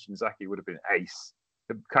Hayabusa and Shinzaki would have been ace.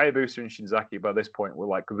 Hayabusa and Shinzaki by this point were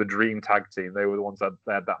like the dream tag team. They were the ones that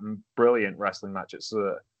they had that brilliant wrestling match at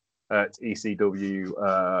ECW.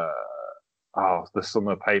 The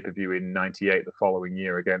summer pay-per-view in '98, the following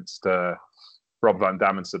year against Rob Van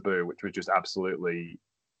Dam and Sabu, which was just absolutely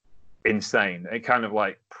insane. It kind of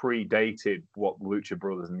like predated what Lucha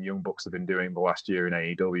Brothers and the Young Bucks have been doing the last year in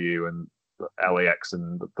AEW and LAX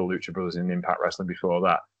and the Lucha Brothers in Impact Wrestling before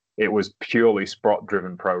that. It was purely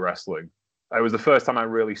spot-driven pro wrestling. It was the first time I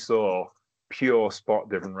really saw pure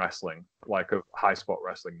spot-driven wrestling, like a high spot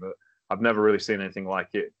wrestling. That I've never really seen anything like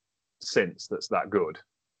it since that's that good.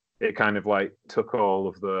 It kind of like took all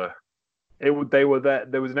of the. They were there.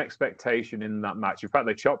 There was an expectation in that match. In fact,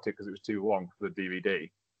 they chopped it because it was too long for the DVD.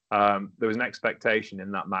 There was an expectation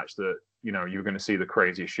in that match that you were going to see the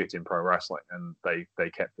craziest shit in pro wrestling, and they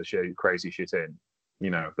kept the crazy shit in.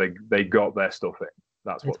 They got their stuff in.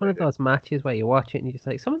 That's what it's one of those matches where you watch it and you're just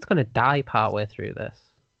like, someone's going to die partway through this.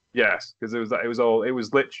 Yes, because it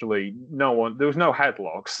was literally no one. There was no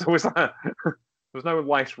headlocks. There was no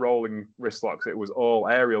nice rolling wrist locks. It was all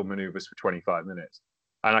aerial maneuvers for 25 minutes.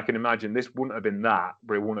 And I can imagine this wouldn't have been that,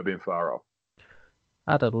 but it wouldn't have been far off.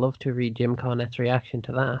 I'd have loved to read Jim Cornette's reaction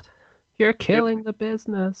to that. You're killing the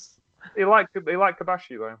business. He liked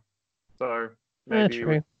Kobashi though, so maybe. Yeah,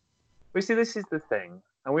 true. But see, this is the thing,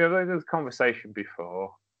 and we have had this conversation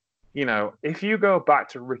before. If you go back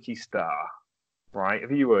to Ricky Starr, right?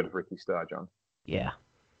 Have you heard of Ricky Starr, John? Yeah.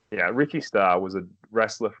 Yeah, Ricky Starr was a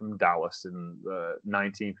wrestler from Dallas in the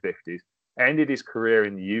 1950s. Ended his career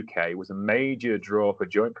in the UK, was a major draw for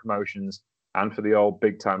joint promotions and for the old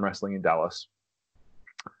big-time wrestling in Dallas.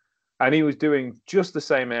 And he was doing just the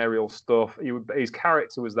same aerial stuff. His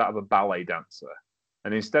character was that of a ballet dancer.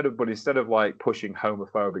 And instead of like pushing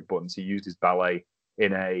homophobic buttons, he used his ballet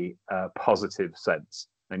in a positive sense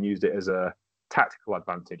and used it as a tactical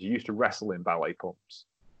advantage. He used to wrestle in ballet pumps.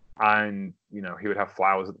 And, he would have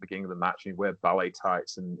flowers at the beginning of the match and he'd wear ballet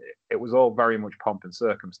tights. And it was all very much pomp and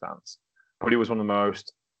circumstance. But he was one of the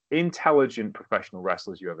most intelligent professional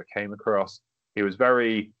wrestlers you ever came across. He was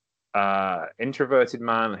very introverted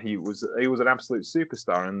man. He was an absolute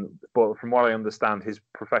superstar. But from what I understand, his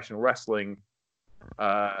professional wrestling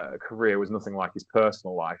career was nothing like his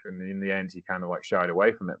personal life. And in the end, he kind of like shied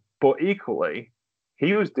away from it. But equally,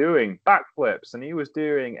 he was doing backflips and he was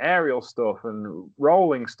doing aerial stuff and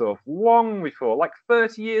rolling stuff long before, like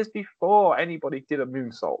 30 years before anybody did a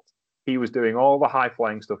moonsault. He was doing all the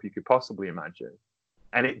high-flying stuff you could possibly imagine,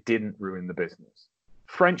 and it didn't ruin the business.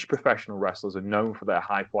 French professional wrestlers are known for their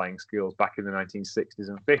high-flying skills back in the 1960s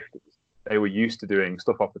and 50s. They were used to doing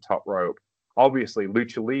stuff off the top rope. Obviously,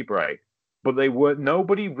 lucha libre, but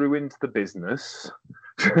nobody ruined the business.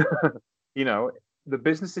 The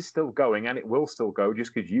business is still going, and it will still go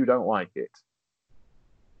just because you don't like it.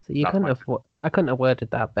 So I couldn't have worded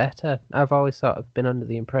that better. I've always sort of been under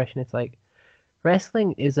the impression it's like,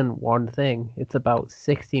 wrestling isn't one thing. It's about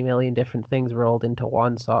 60 million different things rolled into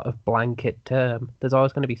one sort of blanket term. There's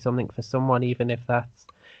always going to be something for someone, even if that's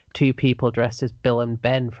two people dressed as Bill and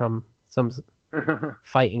Ben from some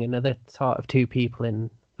fighting another sort of two people in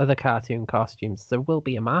other cartoon costumes. There will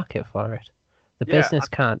be a market for it. The business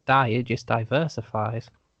can't die, it just diversifies.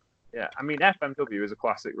 Yeah, I mean, FMW is a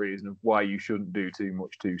classic reason of why you shouldn't do too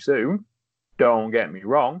much too soon. Don't get me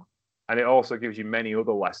wrong. And it also gives you many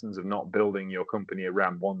other lessons of not building your company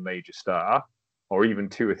around one major star or even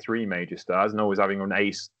two or three major stars and always having an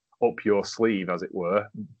ace up your sleeve, as it were,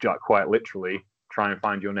 quite literally try and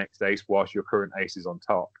find your next ace whilst your current ace is on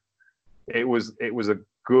top. It was a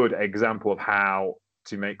good example of how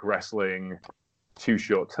to make wrestling too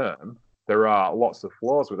short term. There are lots of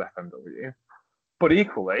flaws with FMW, but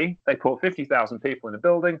equally, they put 50,000 people in a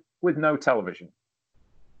building with no television.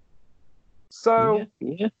 So...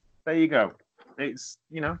 Yeah. There you go. It's,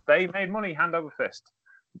 they made money hand over fist.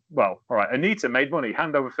 Well, all right, Anita made money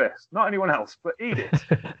hand over fist. Not anyone else, but Edith.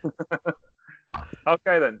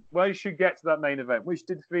 Okay, then. Well, you should get to that main event, which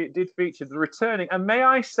did feature the returning, and may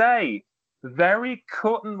I say, very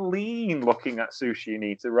cut and lean looking at Sushi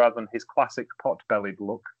Anita rather than his classic pot-bellied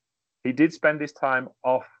look. He did spend his time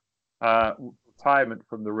off retirement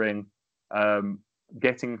from the ring,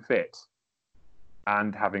 getting fit.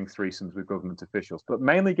 And having threesomes with government officials, but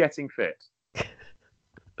mainly getting fit.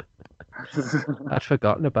 I'd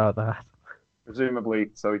forgotten about that.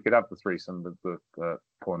 Presumably, so he could have the threesome with the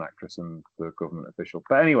porn actress and the government official.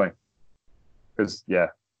 But anyway, because,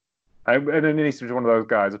 and Anita was one of those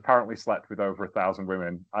guys, apparently slept with over 1,000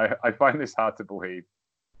 women. I find this hard to believe.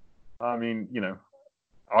 I mean,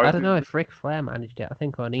 I don't know if Ric Flair managed it. I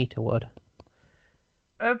think Onita would.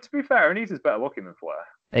 To be fair, Anita's better looking than Flair.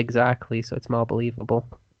 Exactly, so it's more believable.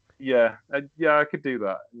 Yeah, I could do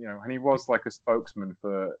that. And he was like a spokesman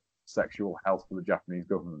for sexual health for the Japanese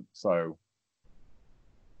government, so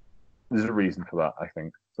there's a reason for that, I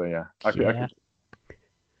think. So yeah, I could.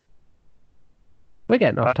 We're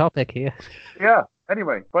getting off topic here. Yeah.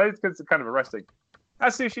 Anyway, but it's kind of arresting.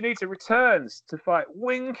 Atsushi Onita returns to fight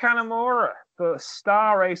Wing Kanemaru for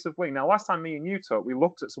Star Ace of Wing. Now, last time me and you talked, we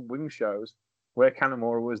looked at some Wing shows where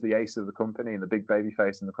Kanemaru was the ace of the company and the big baby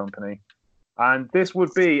face in the company. And this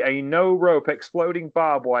would be a no-rope, exploding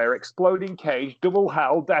barbed wire, exploding cage, double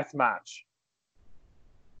hell death match.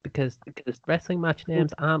 Because wrestling match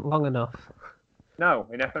names aren't long enough. No,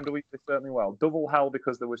 in FMW they certainly well. Double hell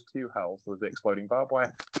because there was two hells. There was the exploding barbed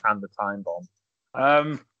wire and the time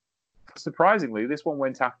bomb. Surprisingly, this one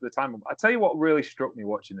went after the time bomb. I tell you what really struck me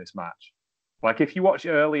watching this match. Like, if you watch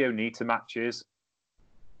early Onita matches,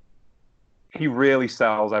 he really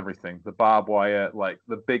sells everything. The barbed wire, like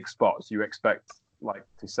the big spots you expect like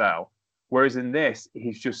to sell. Whereas in this,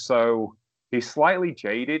 he's slightly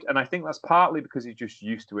jaded. And I think that's partly because he's just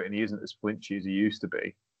used to it and he isn't as flinchy as he used to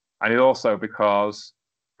be. And it's also because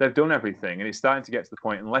they've done everything and it's starting to get to the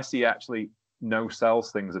point, unless he actually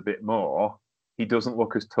no-sells things a bit more, he doesn't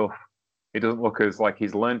look as tough. It doesn't look as like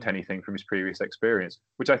he's learned anything from his previous experience,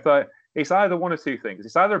 which I thought it's either one of two things.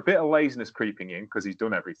 It's either a bit of laziness creeping in because he's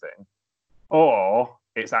done everything, or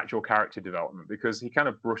it's actual character development because he kind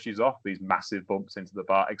of brushes off these massive bumps into the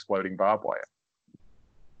exploding barbed wire.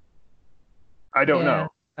 I don't know.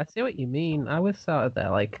 I see what you mean. I was sort of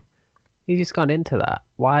there like, he's just gone into that.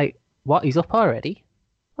 Why? What? He's up already?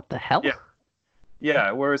 What the hell?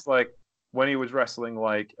 Yeah. Whereas like when he was wrestling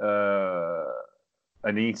like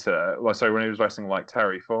Anita, when he was wrestling like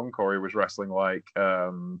Terry Funk, or he was wrestling like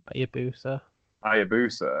Hayabusa,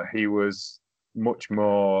 he was much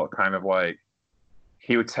more kind of like,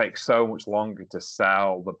 he would take so much longer to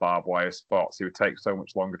sell the barbed wire spots. He would take so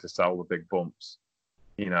much longer to sell the big bumps,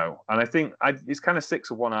 And I think it's kind of 6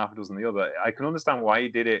 of one, half a dozen the other. I can understand why he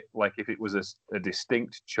did it. Like if it was a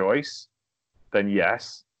distinct choice, then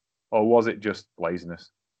yes. Or was it just laziness?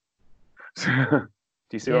 Do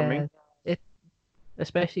you see what I mean?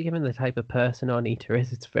 Especially given the type of person Onita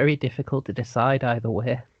is, it's very difficult to decide either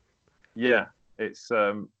way. Yeah,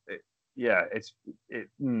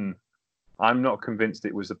 I'm not convinced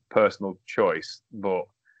it was a personal choice, but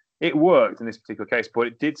it worked in this particular case. But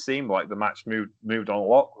it did seem like the match moved on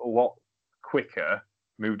a lot quicker,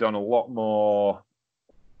 moved on a lot more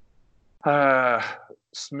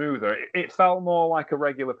smoother. It felt more like a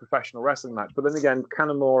regular professional wrestling match. But then again,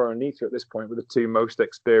 Kanemaru and Onita at this point were the two most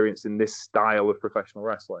experienced in this style of professional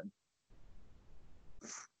wrestling.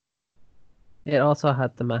 It also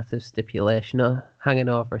had the massive stipulation hanging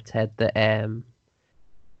over its head that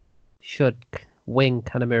should Wing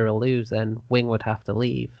Kanemaru lose, then Wing would have to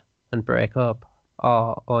leave and break up,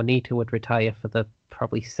 or Onita would retire for the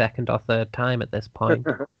probably second or third time at this point.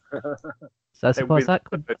 So I suppose that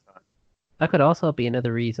could also be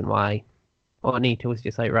another reason why Onita was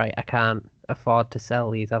just like, right, I can't afford to sell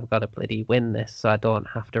these. I've got to bloody win this, so I don't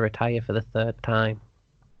have to retire for the third time.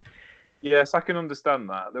 Yes, I can understand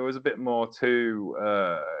that. There was a bit more to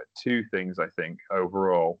things, I think,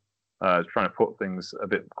 overall. Trying to put things a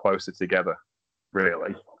bit closer together,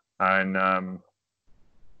 really. And I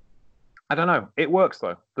don't know. It works,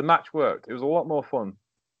 though. The match worked. It was a lot more fun.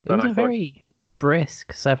 It was a very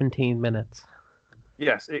brisk 17 minutes.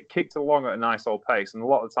 Yes, it kicked along at a nice old pace. And a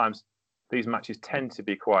lot of times, these matches tend to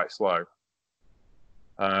be quite slow.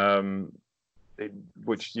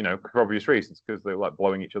 Which, for obvious reasons, because they're like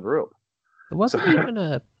blowing each other up. There wasn't even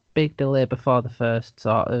a big delay before the first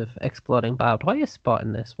sort of exploding barbed wire spot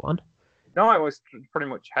in this one. No, it was pretty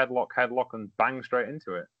much headlock, and bang straight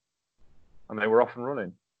into it. And they were off and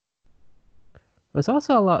running. There's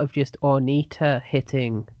also a lot of just Onita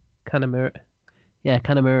hitting Kanemaru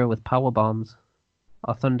with power bombs.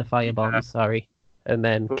 Or thunder fire bombs, sorry. And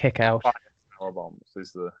then kick out. Power bombs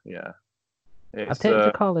is I've taken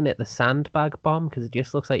to calling it the sandbag bomb because it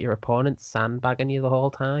just looks like your opponent's sandbagging you the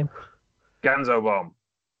whole time. Ganzo bomb.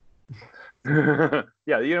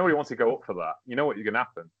 Yeah, you know you want to go up for that. You know what you're going to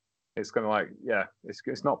happen. It's going to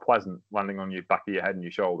it's not pleasant landing on your back of your head and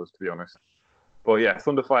your shoulders, to be honest. But yeah,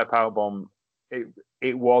 Thunderfire Powerbomb,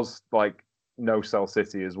 it was like No Cell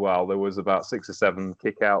City as well. There was about 6 or 7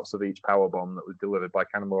 kickouts of each powerbomb that was delivered by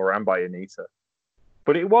Kanemaru and by Onita.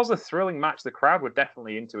 But it was a thrilling match. The crowd were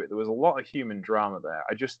definitely into it. There was a lot of human drama there.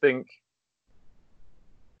 I just think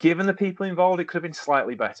given the people involved, it could have been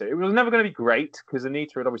slightly better. It was never going to be great because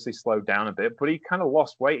Anita had obviously slowed down a bit, but he kind of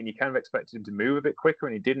lost weight and you kind of expected him to move a bit quicker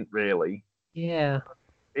and he didn't really. Yeah.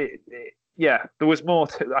 Yeah, there was more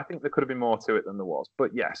to I think there could have been more to it than there was.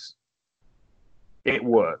 But yes, it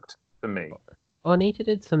worked for me. Onita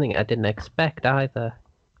did something I didn't expect either,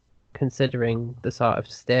 considering the sort of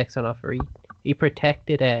stakes on offer. He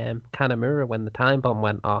protected Kanamura when the time bomb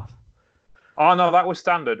went off. Oh no, that was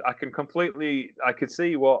standard. I could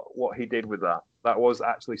see what he did with that. That was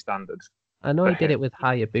actually standard. I know he did it with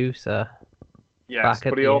Hayabusa back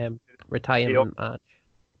at the retirement match.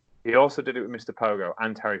 He also did it with Mr. Pogo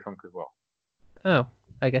and Terry Funk as well. Oh,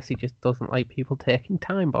 I guess he just doesn't like people taking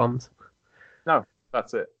time bombs. No,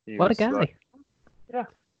 that's it. What a guy. Yeah.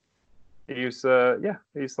 He's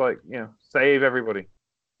like, save everybody.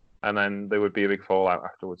 And then there would be a big fallout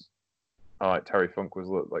afterwards. Like Terry Funk was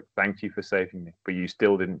like, thank you for saving me, but you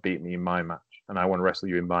still didn't beat me in my match, and I want to wrestle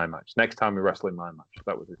you in my match. Next time we wrestle in my match.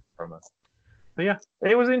 That was his promo. But yeah,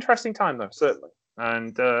 it was an interesting time though, certainly,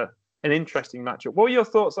 and an interesting matchup. What were your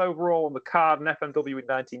thoughts overall on the card in FMW in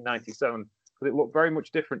 1997? Because it looked very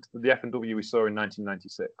much different to the FMW we saw in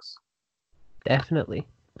 1996. Definitely.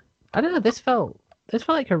 I don't know. This felt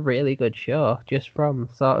like a really good show, just from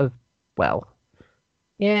sort of, well,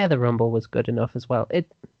 yeah, the Rumble was good enough as well.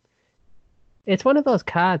 It's one of those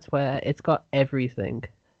cards where it's got everything.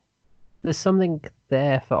 There's something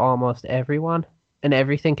there for almost everyone, and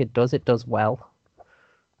everything it does well.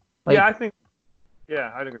 Like, I'd agree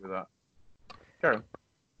with that. Carry on.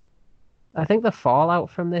 I think the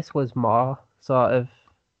fallout from this was more sort of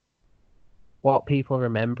what people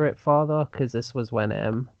remember it for, though, because this was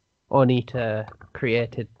when Onita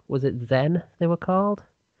created, was it Zen they were called?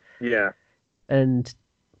 Yeah. And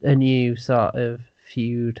a new sort of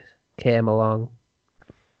feud came along.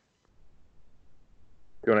 Do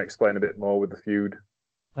you want to explain a bit more with the feud?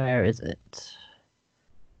 Where is it?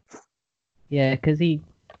 Yeah, because he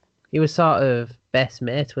was sort of best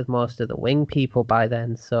mates with most of the Wing people by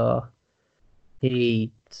then, so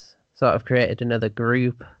he sort of created another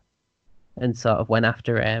group and sort of went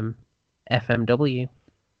after FMW.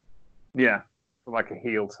 Yeah, like a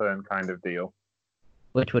heel turn kind of deal.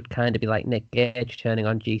 Which would kind of be like Nick Gage turning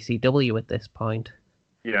on GCW at this point.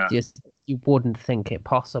 Yeah. Just, you wouldn't think it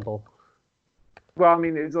possible. Well, I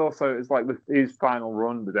mean, it's like his final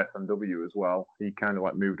run with FMW as well. He kind of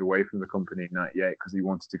like moved away from the company in '98 because he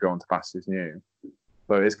wanted to go on to Fastest New.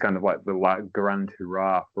 So it's kind of like the grand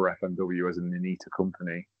hurrah for FMW as an Anita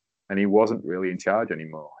company, and he wasn't really in charge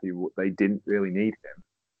anymore. They didn't really need him.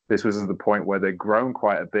 This was at the point where they'd grown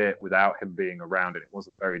quite a bit without him being around, and it was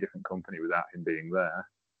a very different company without him being there.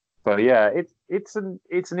 So yeah, it's an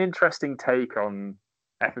interesting take on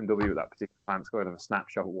FMW at that particular time. It's kind of a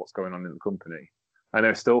snapshot of what's going on in the company. And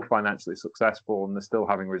they're still financially successful and they're still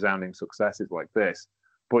having resounding successes like this.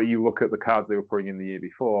 But you look at the cards they were putting in the year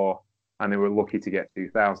before and they were lucky to get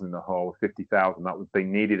 2,000 in the hole, 50,000. They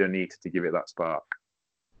needed Anita to give it that spark.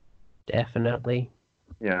 Definitely.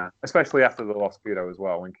 Yeah, especially after the lost Kudo as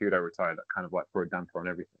well. When Kudo retired, that kind of like threw a damper on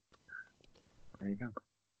everything. There you go.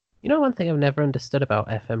 You know one thing I've never understood about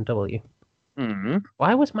FMW? Mm-hmm.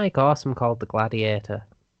 Why was Mike Awesome called the Gladiator?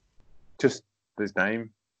 Just his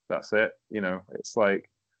name. That's it. It's like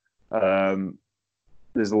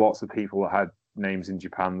there's lots of people that had names in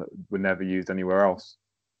Japan that were never used anywhere else.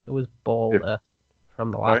 It was Boulder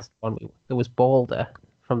from the last one. It was Boulder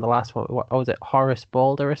from the last one. What was it? Horace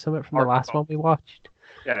Boulder or something from the last one we watched?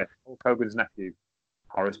 Yeah, Hulk Hogan's nephew,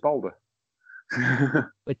 Horace Boulder.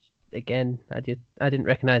 Which again, I didn't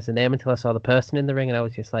recognize the name until I saw the person in the ring, and I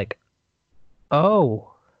was just like,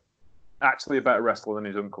 oh. Actually, a better wrestler than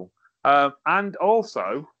his uncle. And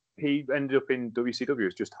also, he ended up in WCW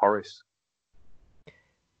as just Horace.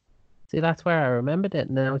 See, that's where I remembered it,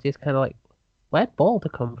 and then I was just kind of like, where'd Boulder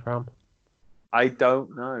come from? I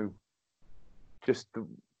don't know. Just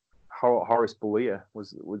Horace Bullia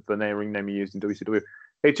was the ring name he used in WCW.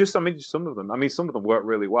 It's just, some of them worked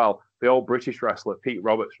really well. The old British wrestler, Pete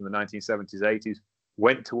Roberts from the 1970s, 80s,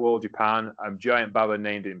 went to All Japan, and Giant Baba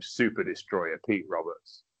named him Super Destroyer Pete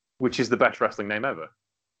Roberts, which is the best wrestling name ever.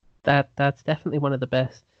 That's definitely one of the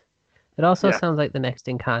best. It also sounds like the next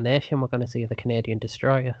incarnation we're going to see of the Canadian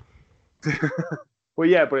Destroyer. Well,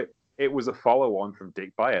 yeah, but it was a follow-on from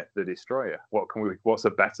Dick Byatt, the Destroyer. What's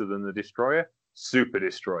a better than the Destroyer? Super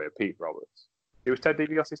Destroyer Pete Roberts. He was Ted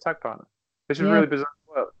DiBiase's tag partner. This is really bizarre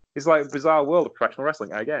world. It's like a bizarre world of professional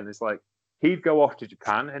wrestling. Again, it's like he'd go off to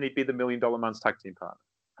Japan and he'd be the $1 Million Man's tag team partner,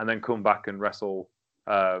 and then come back and wrestle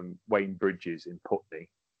Wayne Bridges in Putney.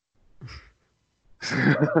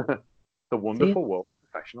 The wonderful world of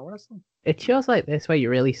professional wrestling. It shows like this where you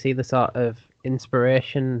really see the sort of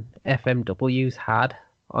inspiration FMW's had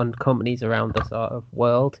on companies around the sort of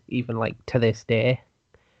world, even like to this day.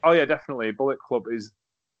 Oh yeah, definitely. Bullet Club is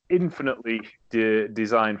infinitely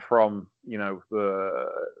designed from the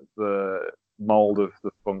mold of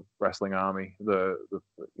the Funk Wrestling Army. That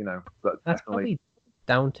That's definitely. probably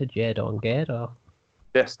down to Jado and Gato.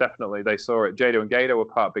 Yes, definitely. They saw it. Jado and Gato were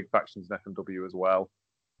part of big factions in FMW as well.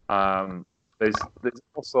 There's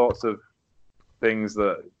all sorts of things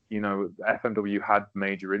that FMW had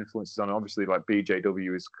major influences on. Obviously, like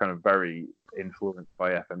BJW is kind of very influenced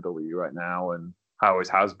by FMW right now, and always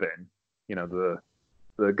has been.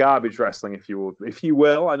 The garbage wrestling, if you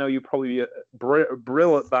will. I know you probably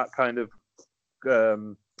brill at that kind of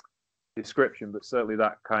description, but certainly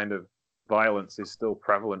that kind of violence is still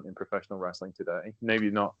prevalent in professional wrestling today.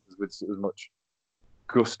 Maybe not with as much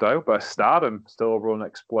gusto, but Stardom still run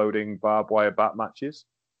exploding barbed wire bat matches.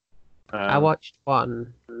 I watched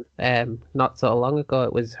one not so long ago.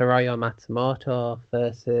 It was Hiroyo Matsumoto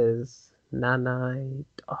versus Nanai.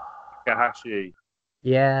 Takahashi.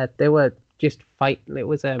 Yeah, they were just fighting. It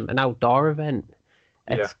was an outdoor event,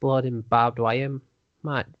 exploding barbed wire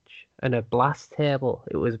match and a blast table.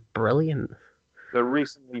 It was brilliant. The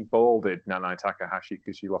recently balded Nanai Takahashi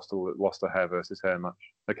because she lost her hair versus hair match,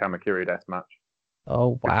 the Kamakiri death match.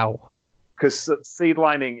 Oh wow! Because Seed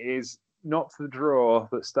Lining is not the draw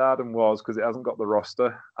that Stardom was because it hasn't got the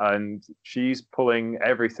roster, and she's pulling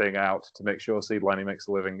everything out to make sure Seed Lining makes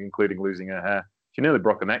a living, including losing her hair. She nearly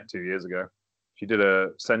broke her neck 2 years ago. She did a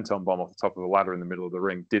senton bomb off the top of a ladder in the middle of the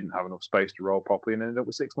ring, didn't have enough space to roll properly, and ended up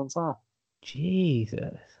with 6 months off.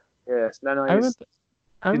 Jesus. Yes, no.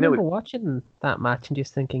 I remember watching that match and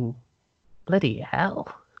just thinking, bloody hell.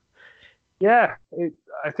 Yeah,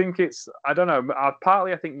 I think it's, I don't know,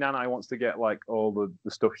 partly I think Nanai wants to get like all the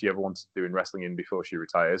stuff she ever wants to do in wrestling in before she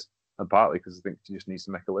retires, and partly because I think she just needs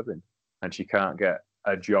to make a living, and she can't get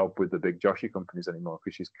a job with the big Joshi companies anymore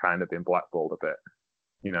because she's kind of been blackballed a bit.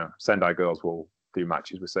 Sendai Girls will do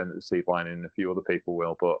matches with Seed Lining and a few other people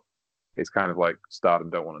will, but it's kind of like Stardom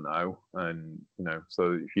don't want to know, and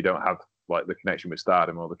so if you don't have like the connection with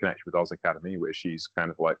Stardom or the connection with Oz Academy, where she's kind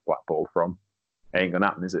of like blackballed from, it ain't gonna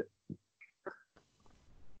happen, is it?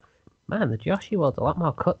 Man, the Joshi world's a lot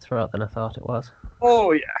more cutthroat than I thought it was.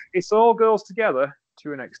 Oh yeah, it's all girls together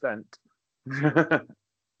to an extent.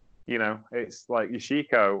 It's like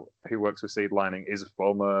Yoshiko, who works with Seed Lining, is a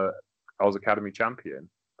former Oz Academy champion,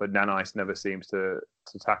 but Nanai never seems to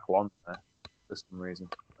tackle on there for some reason.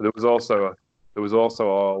 But there was also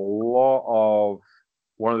a lot of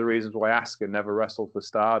one of the reasons why Asuka never wrestled for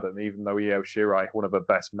Stardom, even though Io Shirai, one of her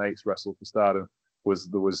best mates, wrestled for Stardom, was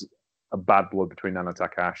there was a bad blood between Nana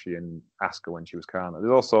Takahashi and Asuka when she was Kana.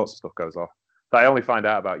 There's all sorts of stuff goes off that I only find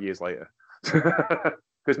out about years later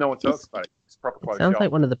because no one talks about it. It's proper close. Sounds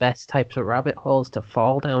like one of the best types of rabbit holes to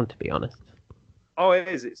fall down, to be honest. Oh, it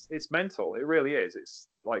is. It's mental. It really is. It's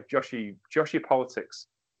like Joshi politics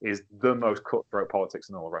is the most cutthroat politics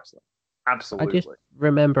in all of wrestling. Absolutely. I just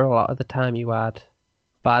remember a lot of the time you had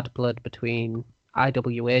bad blood between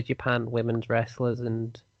IWA Japan women's wrestlers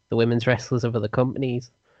and the women's wrestlers of other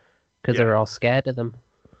companies because they were all scared of them.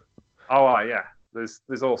 Oh, yeah.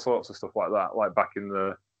 There's all sorts of stuff like that. Like back in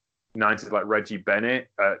the 90s, like Reggie Bennett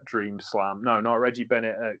at Dream Slam. No, not Reggie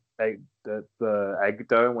Bennett at the Egg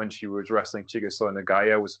Dome when she was wrestling Chigusa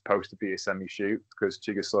Nagaya was supposed to be a semi-shoot because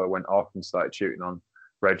Chigusa went off and started shooting on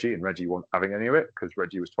Reggie, and Reggie wasn't having any of it because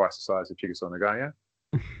Reggie was twice the size of Chigusa Nagaya.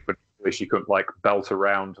 But she couldn't like belt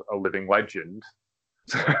around a living legend.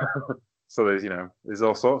 So there's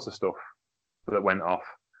all sorts of stuff that went off.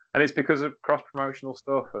 And it's because of cross-promotional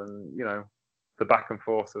stuff and, the back and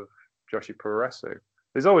forth of Joshi Puroresu.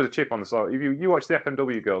 There's always a chip on the side. If you watch the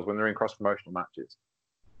FMW girls when they're in cross-promotional matches,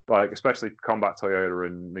 like especially Combat Toyota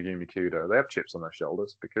and Megumi Kudo, they have chips on their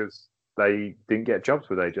shoulders because they didn't get jobs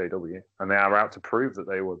with AJW. And they are out to prove that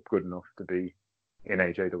they were good enough to be in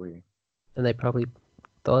AJW. And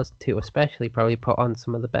those two especially probably put on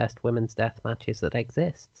some of the best women's death matches that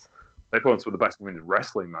exists. They put on some of the best women's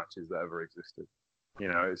wrestling matches that ever existed.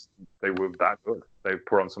 They were that good. They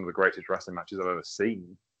put on some of the greatest wrestling matches I've ever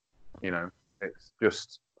seen. It's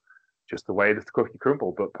just the way that the cookie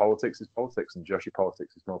crumbled. But politics is politics, and Joshi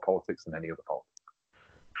politics is more politics than any other politics.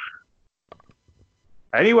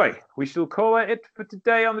 Anyway, we shall call it for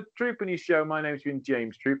today on the Troopany Show. My name's been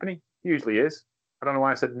James Troopany. Usually is. I don't know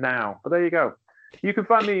why I said now, but there you go. You can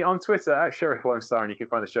find me on Twitter at Sheriff Lone Star, and you can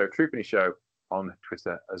find the show Troopany Show on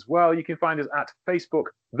Twitter as well. You can find us at Facebook,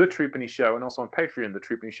 The Troopany Show, and also on Patreon, The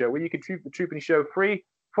Troopany Show, where you can treat The Troopany Show free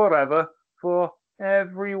forever for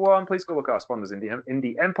everyone. Please go look at our sponsors,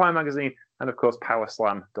 Indie Empire Magazine and, of course,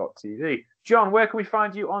 Powerslam.tv. John, where can we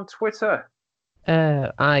find you on Twitter?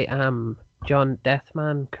 I am John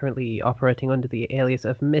Deathman, currently operating under the alias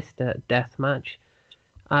of Mr. Deathmatch.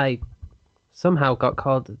 I somehow got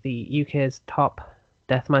called the UK's top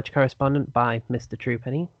deathmatch correspondent by Mr.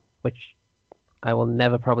 Truepenny, which I will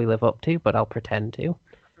never probably live up to, but I'll pretend to.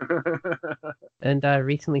 And I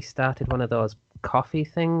recently started one of those coffee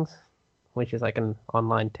things, which is like an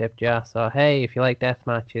online tip jar. So, hey, if you like death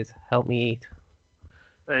matches, help me eat.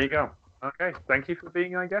 There you go. Okay, thank you for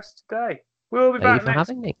being our guest today. We'll be Thank back you for next.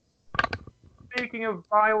 having me. Speaking of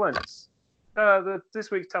violence,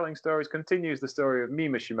 this week's Telling Stories continues the story of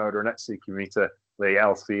Mima Shimoda and Etsuki Mita, the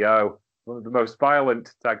LCO, one of the most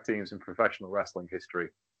violent tag teams in professional wrestling history.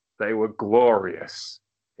 They were glorious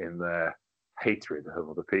in their hatred of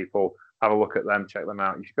other people. Have a look at them, check them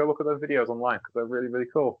out. You should go look at those videos online because they're really, really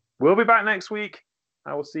cool. We'll be back next week.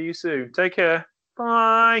 I will see you soon. Take care.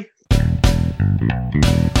 Bye.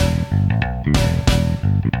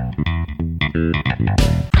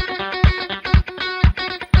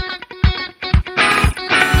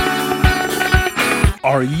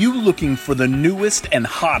 Are you looking for the newest and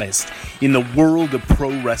hottest in the world of pro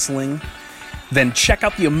wrestling? Then check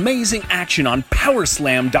out the amazing action on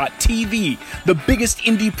Powerslam.tv, the biggest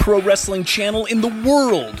indie pro wrestling channel in the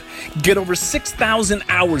world. Get over 6,000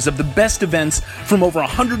 hours of the best events from over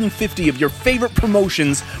 150 of your favorite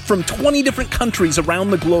promotions from 20 different countries around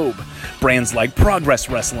the globe. Brands like Progress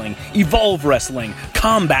Wrestling, Evolve Wrestling,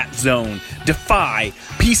 Combat Zone, Defy,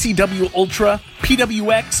 PCW Ultra,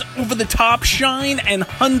 PWX, Over the Top, Shine, and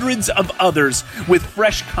hundreds of others with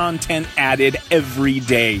fresh content added every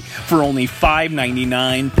day for only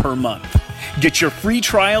 $5.99 per month. Get your free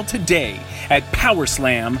trial today at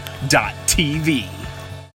Powerslam.tv.